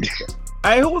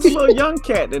 Hey, who was a little young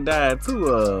cat that died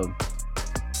too?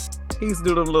 He used to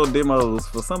do them little demos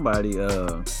for somebody.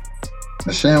 The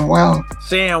ShamWow?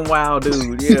 ShamWow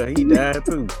dude, yeah, he died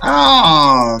too.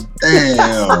 Oh,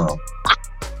 damn.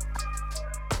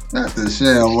 Not the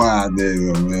ShamWow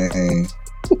nigga, man.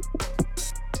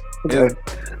 Yeah.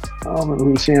 I don't remember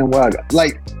who ShamWow got.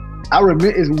 Like, I remember,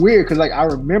 it's weird because like I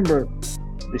remember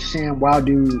the ShamWow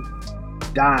dude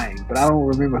dying, but I don't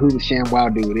remember who the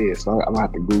ShamWow dude is. So I'm gonna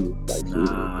have to Google. Like,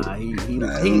 nah,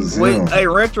 in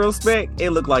retrospect,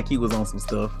 it looked like he was on some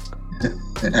stuff.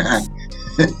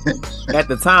 At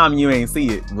the time, you ain't see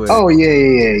it. But oh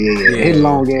yeah. His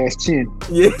long ass chin.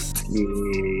 Yeah.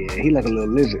 Yeah, he like a little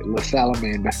lizard, a little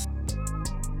salamander.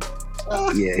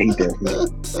 Yeah, he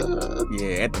definitely.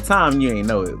 Yeah, at the time you ain't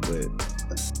know it, but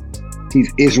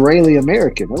he's Israeli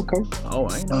American. Okay. Oh,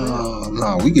 I ain't know that.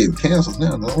 No, we getting canceled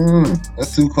now.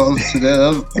 That's too close to that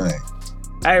other thing.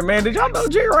 Hey man, did y'all know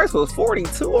Jerry Rice was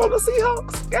 42 on the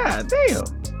Seahawks? God damn.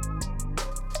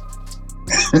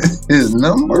 His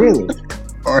number? Really?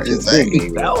 Or his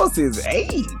age? That was his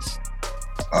age.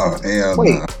 Oh hell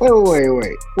Wait, no!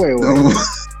 wait.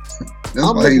 That's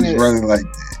I'm why he was looking at- running like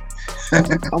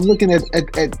that. I'm looking at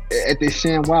this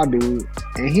ShamWow dude,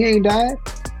 and he ain't died.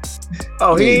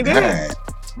 Oh, he ain't dead.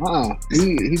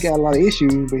 He got a lot of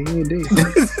issues, but he ain't dead.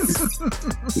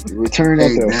 Return He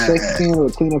after a died. sex scandal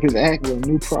to clean up his act with a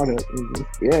new product.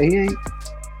 Yeah, he ain't.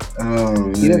 Oh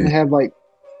He doesn't man. have like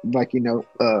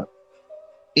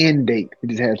end date. He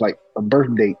just has like a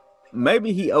birth date.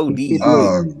 Maybe he OD'd.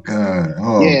 Oh god.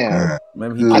 Oh Yeah. god.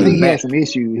 Maybe he Good. I came think he back. had some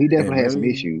issues. He definitely Yeah, had some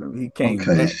maybe issues. He came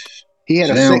Okay. back. He had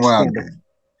a Damn sex wild. scandal.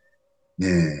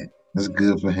 Yeah, that's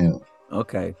good for him.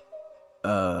 Okay.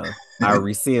 I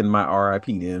rescind my RIP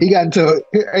then. He got into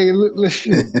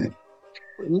listen.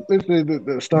 Listen to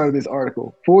the start of this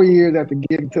article. 4 years after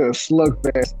getting to a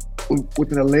slugfest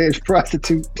with an alleged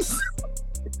prostitute.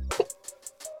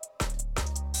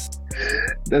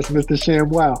 That's Mr.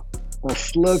 ShamWow. A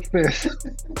slugfest.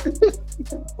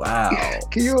 Wow.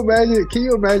 Can you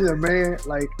imagine a man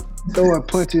like throwing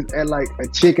punches at like a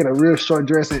chick in a real short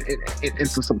dress and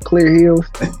some clear heels?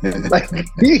 Like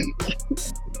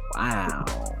Wow.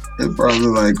 It probably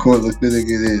look like Cortland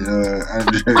Finnegan and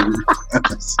Andre.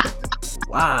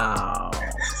 Wow.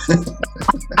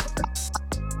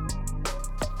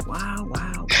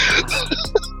 Wow.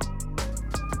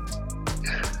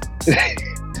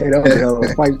 Hey, that was a hell of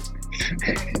a fight.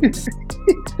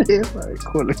 Yeah, like,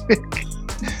 Cortland Finnegan.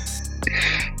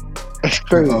 That's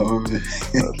crazy. Oh, man. A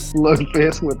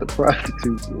slugfest with the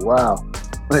prostitute. Wow.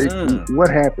 Like, what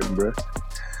happened, bro?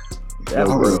 That's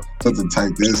I real. would have to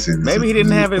type this in. Maybe he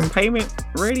didn't have his payment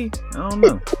ready. I don't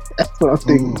know. That's what I'm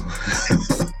thinking.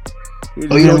 He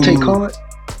Oh, you don't didn't- take card?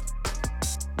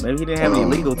 Maybe he didn't have the Oh,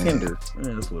 illegal man. tender.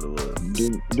 Yeah, that's what it was.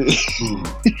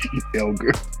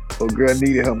 Oh, girl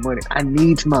needed her money. I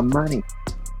need my money.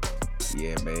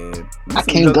 Yeah, man. You I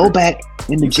see can't go hookers- back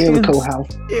in the You see Jericho him? house.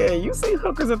 Yeah, you see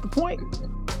hookers at the point.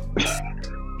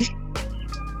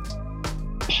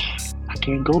 I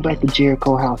can't go back to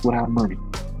Jericho house without money.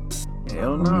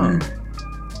 Hell Oh, no. man.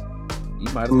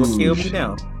 You might as well Ooh, kill me shit.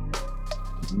 now.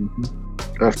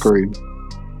 That's crazy.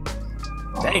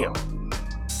 Damn.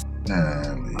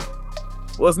 Golly.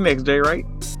 What's next, Jay? Right?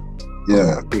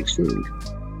 Yeah. Big series.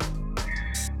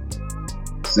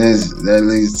 Since that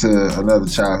leads to another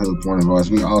childhood point of ours,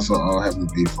 we also all happen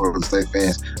to be Florida State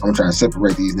fans. I'm gonna try to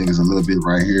separate these niggas a little bit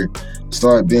right here.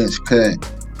 Start, bench, cut.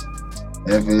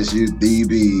 FSU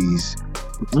DBs.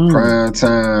 Prime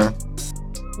time.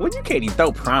 Well, you can't even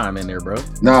throw Prime in there, bro.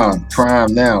 Nah,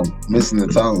 prime now. Missing the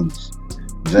toes.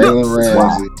 Jalen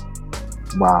Ramsey.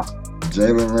 Wow.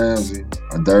 Jalen Ramsey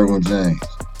or Derwin James.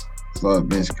 Start,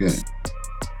 bench, cut.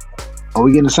 Are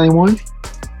we getting the same one?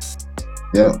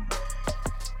 Yep.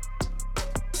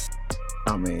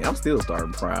 I mean, I'm still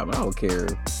starting Prime. I don't care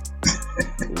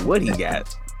what he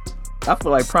got. I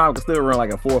feel like Prime could still run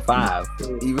like a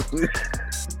 4.5,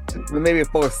 even maybe a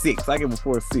 4.6. I give him a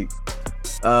 4.6.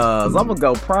 So I'm gonna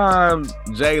go Prime,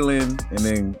 Jalen,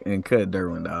 and cut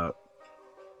Derwin, dog.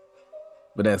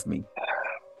 But that's me.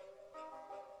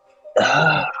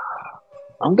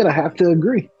 I'm gonna have to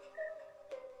agree.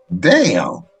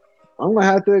 Damn. I'm gonna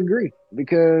have to agree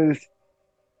because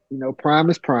Prime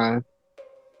is Prime.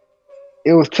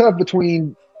 It was tough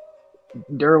between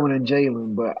Derwin and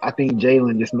Jalen, but I think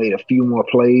Jalen just made a few more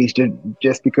plays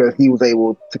just because he was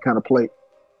able to kind of play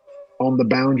on the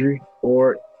boundary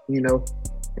or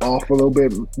off a little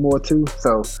bit more too.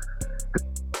 So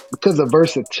because of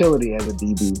versatility as a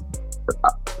DB,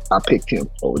 I picked him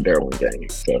over Derwin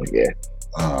James. So yeah.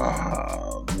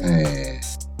 Oh man.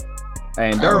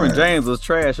 And Derwin James was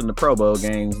trash in the Pro Bowl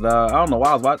games, dog. I don't know why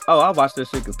I was watching. Oh, I watched this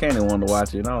shit because Cannon wanted to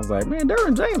watch it, and I was like, man,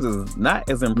 Derwin James is not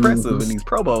as impressive in these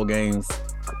Pro Bowl games.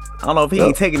 I don't know if he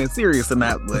ain't taking it serious or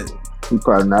not, but He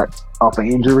probably not off an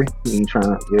injury. He ain't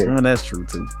trying to. Yeah. that's true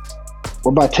too.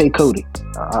 What about Tay Cody?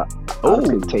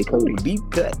 Oh, Tay Cody. deep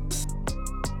cut.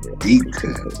 Deep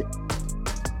cut.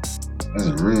 That's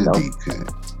a real No. deep cut.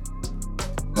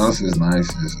 That's as nice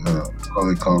as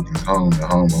Macaulay Culkin's Home and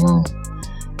Home Alone.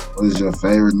 What is your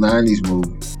favorite 90s movie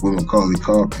with Macaulay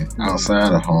Culkin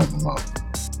outside of Home Alone?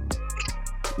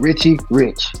 Richie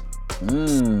Rich.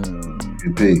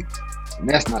 Good pick.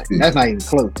 That's not even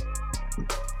close.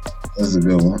 That's a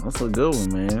good one. That's a good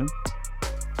one, man.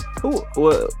 Who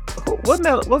wasn't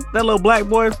that little black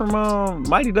boy from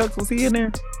Mighty Ducks? Was he in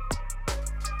there?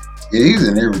 Yeah, he was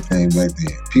in everything back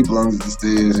then. People under the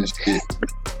stairs and shit.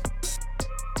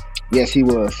 Yes, he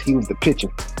was. He was the pitcher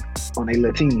on a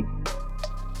little team.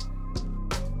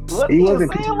 He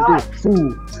wasn't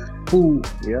pitching. Fool.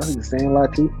 Yeah, he was saying a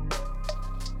lot too.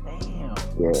 Damn.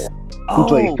 Yeah. He Oh,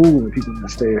 played fool with people on the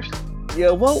stairs.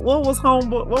 Yeah, what was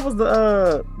Homeboy? What was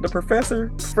the professor?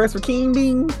 Professor King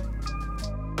Bean?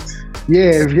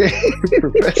 Yeah,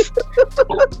 Professor.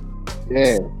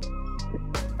 Yeah.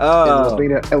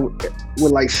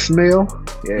 With like smell.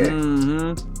 Yeah.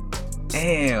 Mm-hmm.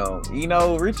 Damn. You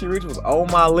know, Richie Rich was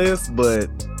on my list, but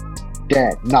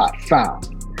Dad not found.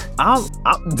 I'm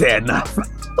dead now.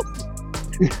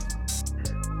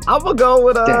 I'm gonna go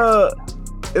with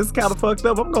it's kind of fucked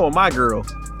up. I'm going with My Girl,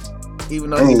 even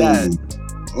though he died.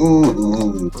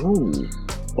 Ooh.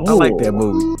 I like that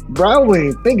movie. Bro,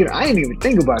 I ain't even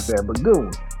think about that, but good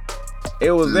one.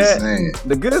 It was Just that saying.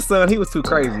 The Good Son. He was too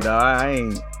crazy, though. I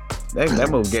ain't. That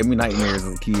movie gave me nightmares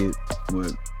as a kid.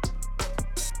 But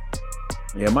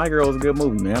yeah, My Girl was a good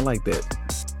movie, man. I like that.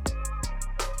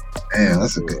 Damn,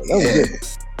 that's a good. That was good.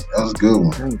 That was a good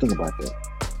one. I didn't think about that.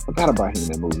 Forgot about him in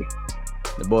that movie.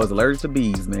 The boy's allergic to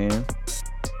bees, man.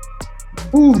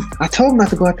 Ooh, I told him not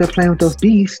to go out there playing with those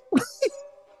bees.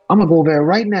 I'm gonna go over there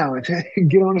right now and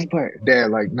get on his plane. Dad,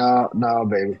 like, no,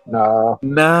 baby, no.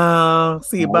 No,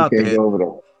 see about can't that. go over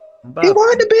there. He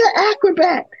wanted to be an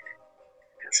acrobat.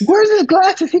 Where's his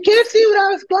glasses? He can't see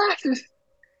without his glasses.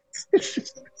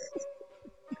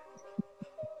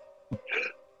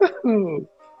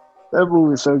 That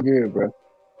movie is so good, bro.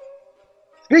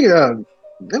 Speaking of,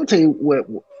 let me tell you what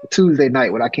Tuesday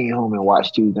night, when I came home and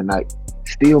watched Tuesday night,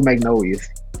 Steel Magnolias.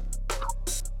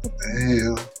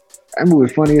 Hell. That movie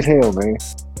is funny as hell, man.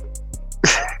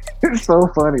 It's so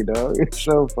funny, dog. It's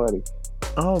so funny.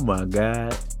 Oh my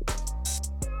god.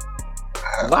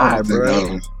 I Why, don't think bro?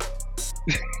 I was-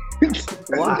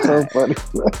 Why? It's so funny.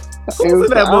 Who's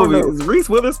in that I don't movie? know. Is Reese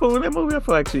Witherspoon in that movie? I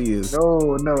feel like she is.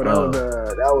 No,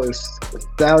 that was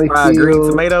Sally Fried green Field,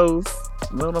 tomatoes.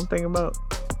 You know what I'm thinking about?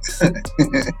 I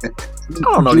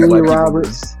don't know these Julia white people.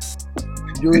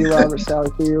 Roberts,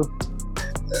 Sally Field,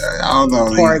 I don't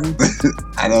know. Parton.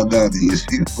 I don't know these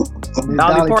people.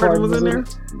 Dolly Parton was in there?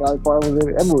 Dolly Parton was in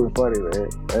it. That movie was funny,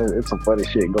 man. It's some funny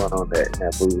shit going on in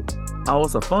that movie. Oh,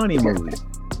 it's a funny movie.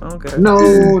 Okay.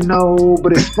 No,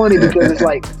 but it's funny because it's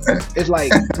like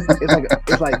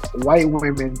white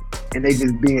women and they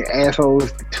just being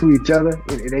assholes to each other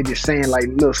and they just saying like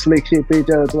little slick shit to each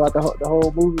other throughout the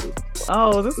whole movie.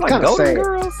 Oh, is this like kinda Golden sad.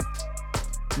 Girls?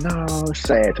 No, it's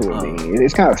sad to Oh. me.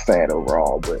 It's kind of sad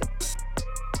overall, but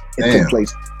it Damn. took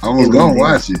place. I was in gonna Louisiana.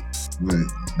 watch it, but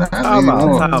not Time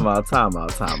anymore.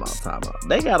 out.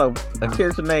 They got a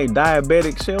character named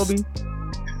Diabetic Shelby.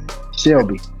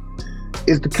 Shelby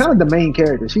is kind of the main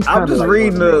character. She's I'm kind just of like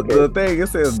reading one of the main thing. It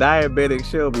says Diabetic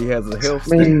Shelby has a health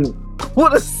characters. I mean,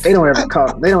 What is they don't ever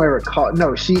call.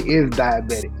 No, she is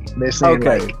diabetic. They're saying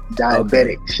Okay. like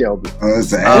diabetic Shelby. Oh,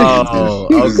 it's an Oh,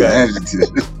 adjective. It's an okay.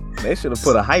 adjective. They should have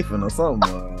put a hyphen or something.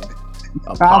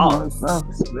 A Comma.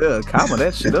 pause. Yeah, comma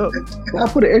that shit up. Did I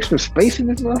put an extra space in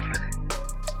this mouth?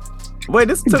 Wait,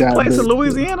 this took place in Diabetic.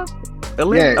 Louisiana?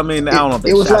 Yeah, I mean, I don't know if they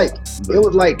it was shot like it, but- it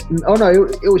was like oh no,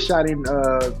 it was shot in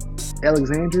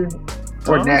Alexandria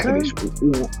or Oh, okay.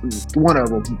 Natchitoches, one of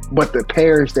them. But the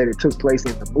parish that it took place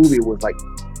in the movie was like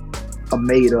a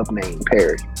made up name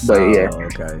parish. But yeah,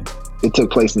 okay. it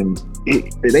took place in.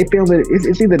 They filmed it.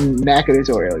 It's either Natchitoches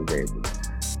or Alexandria.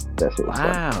 That's what.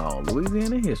 Wow,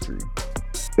 Louisiana history.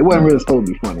 It wasn't really supposed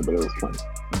to be funny, but it was funny.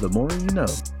 The more you know.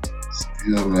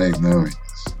 Still Magnolias.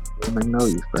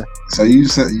 Magnolias, bro. So you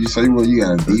say well, you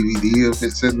got a DVD of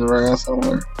it sitting around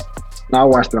somewhere? No, I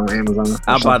watched it on Amazon. or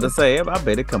I'm about to something. say, I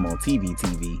bet it come on TV.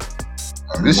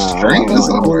 Oh, this Nah, I streaming watched it on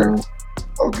somewhere. Amazon.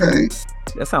 Okay.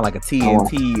 That sound like a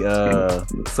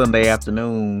TNT Sunday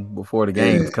afternoon before the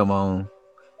games Yeah. come on.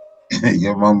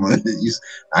 Your mama,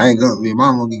 I ain't gonna. Your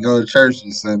mama can go to church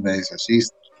on Sunday, so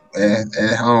she's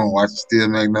at home watching Steel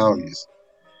Magnolias,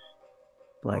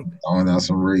 Like throwing out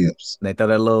some ribs. they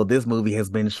thought this movie has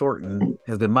been shortened,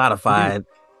 has been modified.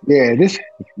 Yeah, this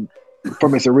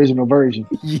from its original version.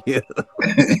 Yeah.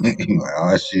 Like,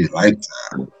 oh shit,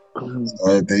 Lifetime.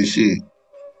 Started that shit.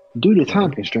 Due to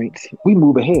time constraints, we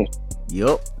move ahead.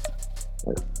 Yup.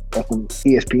 That's some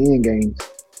ESPN games.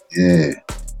 Yeah.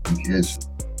 You catch it.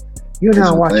 You're now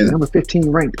That's watching later. number 15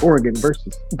 ranked Oregon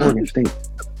versus Oregon State.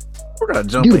 We're gonna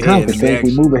jump Due to time ahead in the constraints, we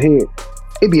action. move ahead.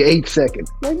 It'd be 8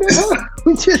 seconds. Like, man,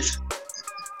 we just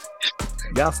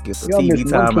Y'all skipped the Y'all TV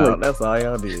missed one play. timeout. That's all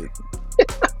y'all did.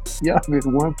 y'all missed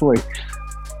one play.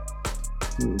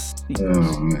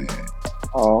 Oh man.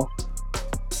 Oh,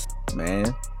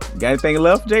 Man. Got anything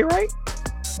left, Jay Wright?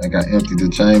 I got emptied the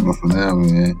chamber for now,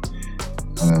 man.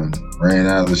 Ran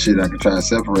out of the shit I could try to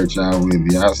separate y'all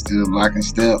with. Y'all still locking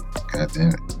step. God damn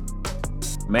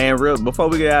it. Man, real before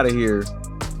we get out of here,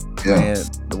 Yeah. man,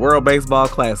 the World Baseball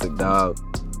Classic, dog.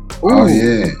 Oh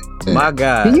yeah. My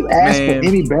God, Can you ask man, for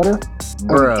any better of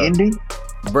bruh. an ending?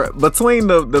 Between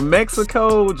the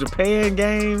Mexico Japan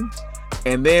game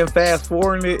and then fast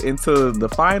forwarding it into the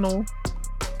final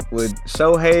with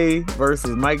Shohei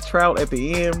versus Mike Trout at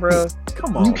the end, bro.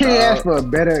 Come on, You can't dog. ask for a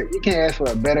better. You can't ask for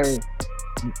a better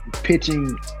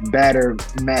pitching batter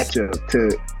matchup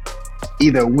to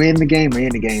either win the game or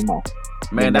end the game off.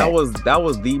 Man, than that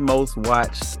was the most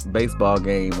watched baseball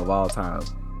game of all time.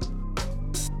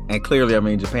 And clearly, I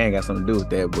mean, Japan got something to do with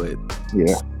that, but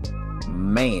Yeah.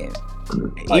 man,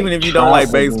 Like, even if you don't like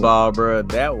Trout and- baseball, bro,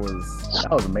 that was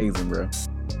amazing, bro.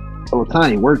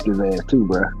 Otani worked his ass too,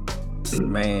 bro.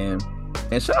 Man.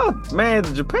 And shout out, man,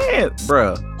 Japan,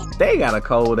 bro, they got a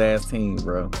cold ass team,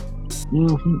 bro.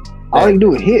 Mm-hmm. All they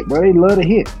do is hit, bro. They love to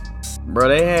hit. Bro,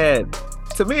 they had,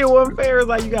 to me, it wasn't fair. It's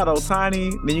like you got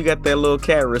Otani, then you got that little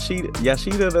cat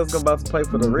Yashida that's about to play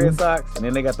for the Red Sox, and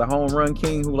then they got the home run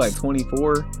king who like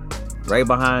 24, right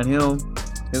behind him,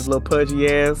 his little pudgy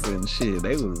ass, and shit,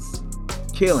 they was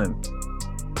killing.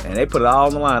 And they put it all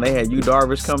on the line. They had Yu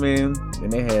Darvish come in,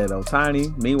 and they had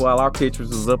Otani. Meanwhile, our pitchers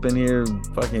was up in here,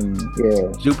 fucking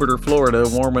Jupiter, Florida,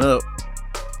 warming up.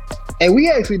 And we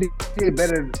actually did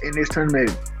better in this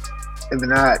tournament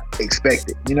than I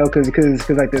expected. You know, because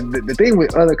like the thing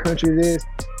with other countries is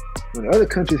when other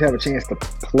countries have a chance to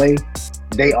play,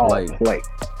 they all play.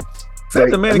 Except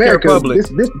Like, Dominican America, Republic.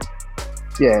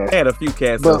 Yeah. They had a few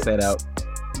cats that sat out.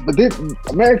 But this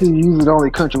America is usually the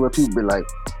only country where people be like,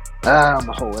 I'm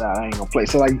gonna hold out, I ain't gonna play.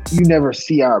 So like you never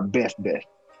see our best.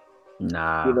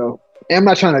 Nah. You know, and I'm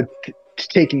not trying to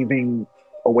take anything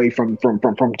away from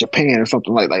Japan or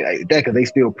something like that, because they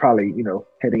still probably, you know,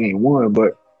 had the game won,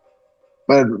 but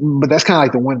that's kind of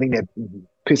like the one thing that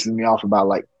pisses me off about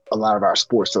like a lot of our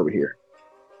sports over here.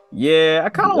 Yeah, I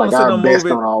kind of Like want to see our them best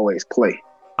move it. don't always play.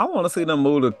 I want to see them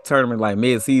move the tournament like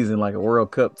mid-season, like a World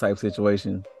Cup type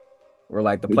situation, where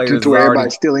like the players To where is already,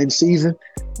 everybody's still in season.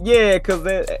 yeah, because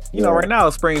you know right now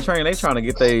it's spring training, they trying to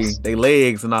get they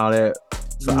legs and all that.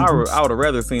 So I would have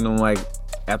rather seen them like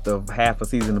after half a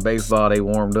season of baseball they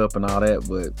warmed up and all that.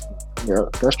 But Yeah,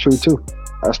 that's true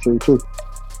too.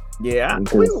 yeah,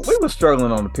 we were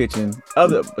struggling on the pitching.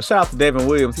 Shout out to Devin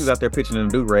Williams, he was out there pitching in a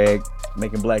do-rag,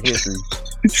 making Black history.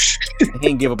 He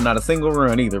didn't give up not a single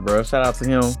run either, bro. Shout out to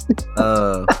him.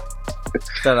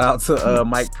 Shout out to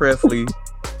Mike Presley.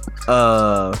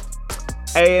 And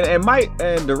Mike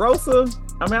and DeRosa.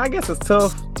 I mean, I guess it's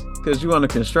tough because you under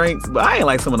constraints, but I ain't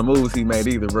like some of the moves he made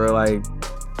either, bro. Like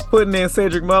putting in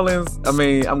Cedric Mullins. I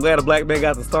mean, I'm glad a black man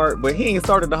got to start, but he ain't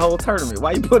started the whole tournament.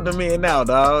 Why you putting him in now,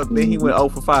 dog? Then he went 0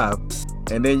 for 5,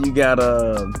 and then you got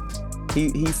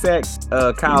he sacked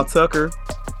Kyle Tucker,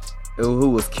 who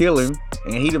was killing,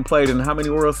 and he done played in how many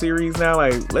World Series now?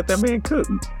 Like, let that man cook.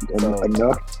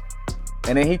 Enough.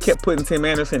 And then he kept putting Tim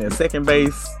Anderson at second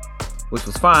base, which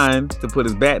was fine to put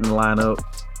his bat in the lineup.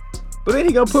 But then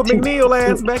he gonna put McNeil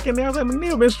ass back in there. I was like,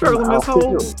 McNeil been struggling this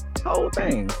whole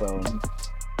thing. So,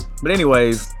 but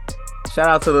anyways, shout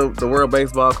out to the World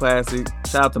Baseball Classic.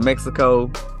 Shout out to Mexico.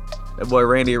 That boy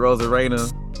Randy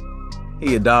Rosarena,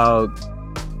 he a dog.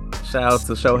 Shout out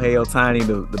to Shohei Otani,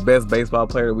 the best baseball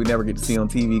player that we never get to see on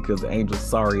TV because the Angels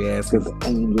sorry asses.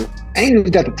 Angels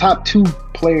got the top 2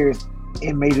 players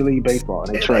in Major League Baseball.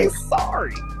 They trade.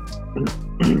 Sorry.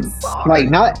 Like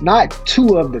not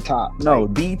 2 of the top. No,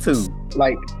 like, D2.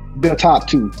 Like the top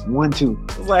 2, 1, 2.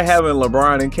 It's like having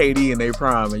LeBron and KD in their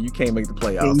prime and you can't make the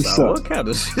Yeah, playoffs. you So suck. what kind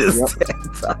of shit is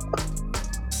that?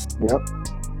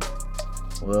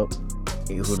 Well,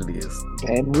 it is what it is.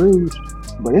 Baton Rouge.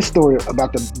 But this story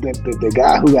about the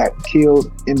guy who got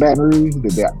killed in Baton Rouge,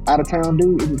 the out of town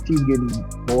dude, it just keeps getting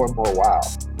more and more wild.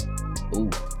 Ooh.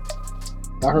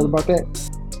 I heard about that.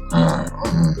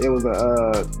 It was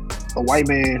a white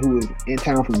man who was in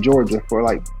town from Georgia for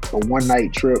like a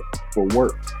one-night trip for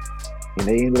work, and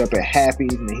they ended up at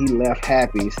Happy's, and he left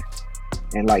Happy's,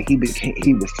 and like he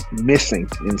was missing,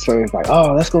 and so it's like,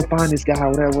 oh, let's go find this guy,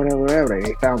 whatever.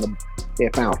 They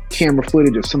found camera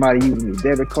footage of somebody using his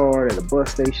debit card at a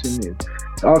bus station and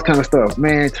all kind of stuff.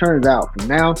 Man, it turns out from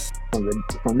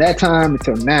that time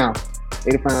until now,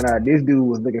 they found out this dude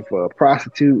was looking for a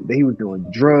prostitute, that he was doing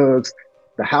drugs.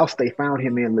 The house they found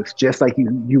him in looks just like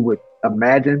you would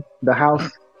imagine the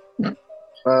house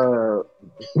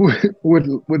would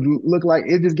look like.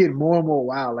 It just getting more and more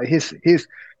wild. Like his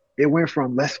it went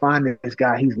from let's find this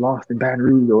guy, he's lost in Baton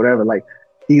Rouge or whatever, like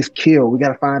he's killed, we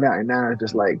gotta find out, and now it's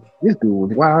just like this dude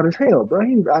was wild as hell, bro.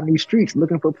 He was out in these streets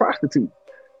looking for prostitutes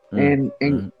and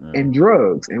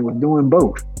drugs, and was doing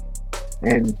both.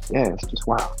 And yeah, it's just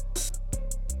wild.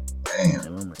 Damn.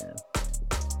 Oh, man.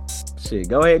 Shit,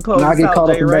 go ahead and close Now I this get out, caught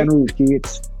up Jay in Ray. Baton Rouge,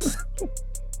 kids.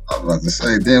 I was about to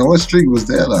say, damn, what street was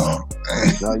that on?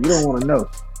 No, you don't want to know.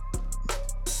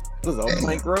 It was on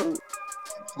Plank Road.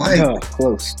 Yeah,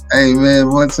 close. Hey man,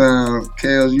 one time,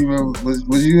 Kels, you remember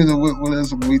was you in the whip with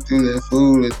us when we threw that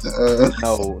food at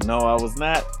the No, I was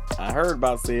not. I heard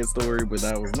about said story, but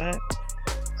I was not.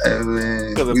 Hey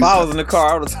man. Because if I was in the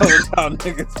car, I would have told y'all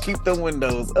niggas keep the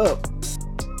windows up.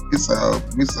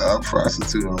 We saw a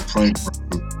prostitute on Plank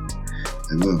Road.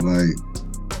 It looked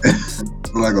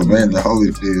like Evander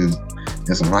Holyfield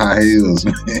and some high heels,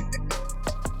 man.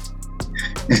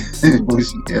 When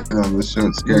she had on the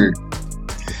short skirt.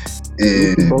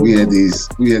 And we had these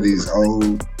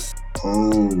old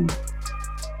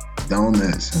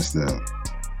donuts and stuff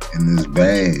in this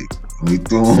bag. And we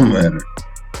threw them at her.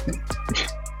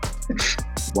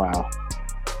 Wow.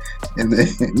 And then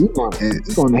You going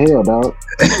to hell, dog.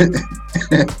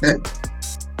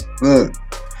 Look,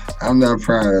 I'm not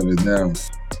proud of it now.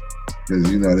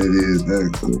 Because you know that is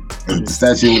the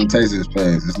statute of limitations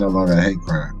passed. It's no longer a hate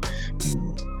crime.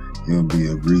 It'll be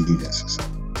a grievance or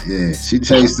something. Yeah, she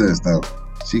chased us though.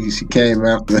 She came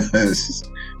after us.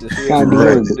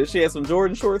 Did she have some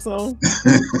Jordan shorts on?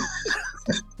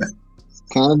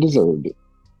 Kind of deserved it.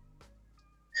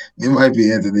 It might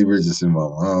be Anthony Richardson,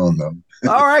 mama. I don't know.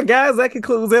 All right, guys, that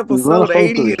concludes episode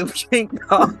 80 of King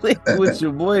Calling with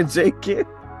your boy J Kid.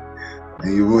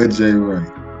 And your boy Jay Wright.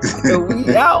 And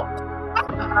we out.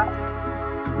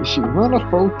 She run a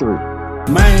 4-3.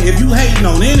 Man, if you hating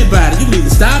on anybody, you need to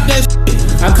stop that shit.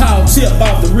 I called Tip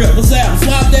off the rip. What's that?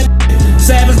 Swap that shit.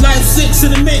 Savage Life 6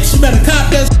 in the mix. You better cop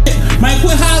that shit. Man,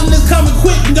 quit hollering this coming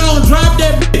quick and go and drop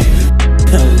that shit.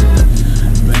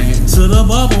 Back to the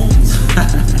bubble.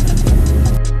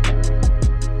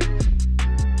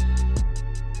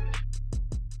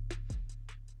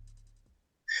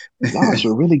 Y'all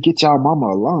should really get y'all mama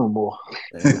a lawnmower.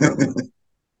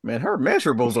 Man, her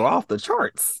measurables are off the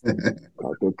charts. I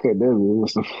could cut that with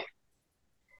some.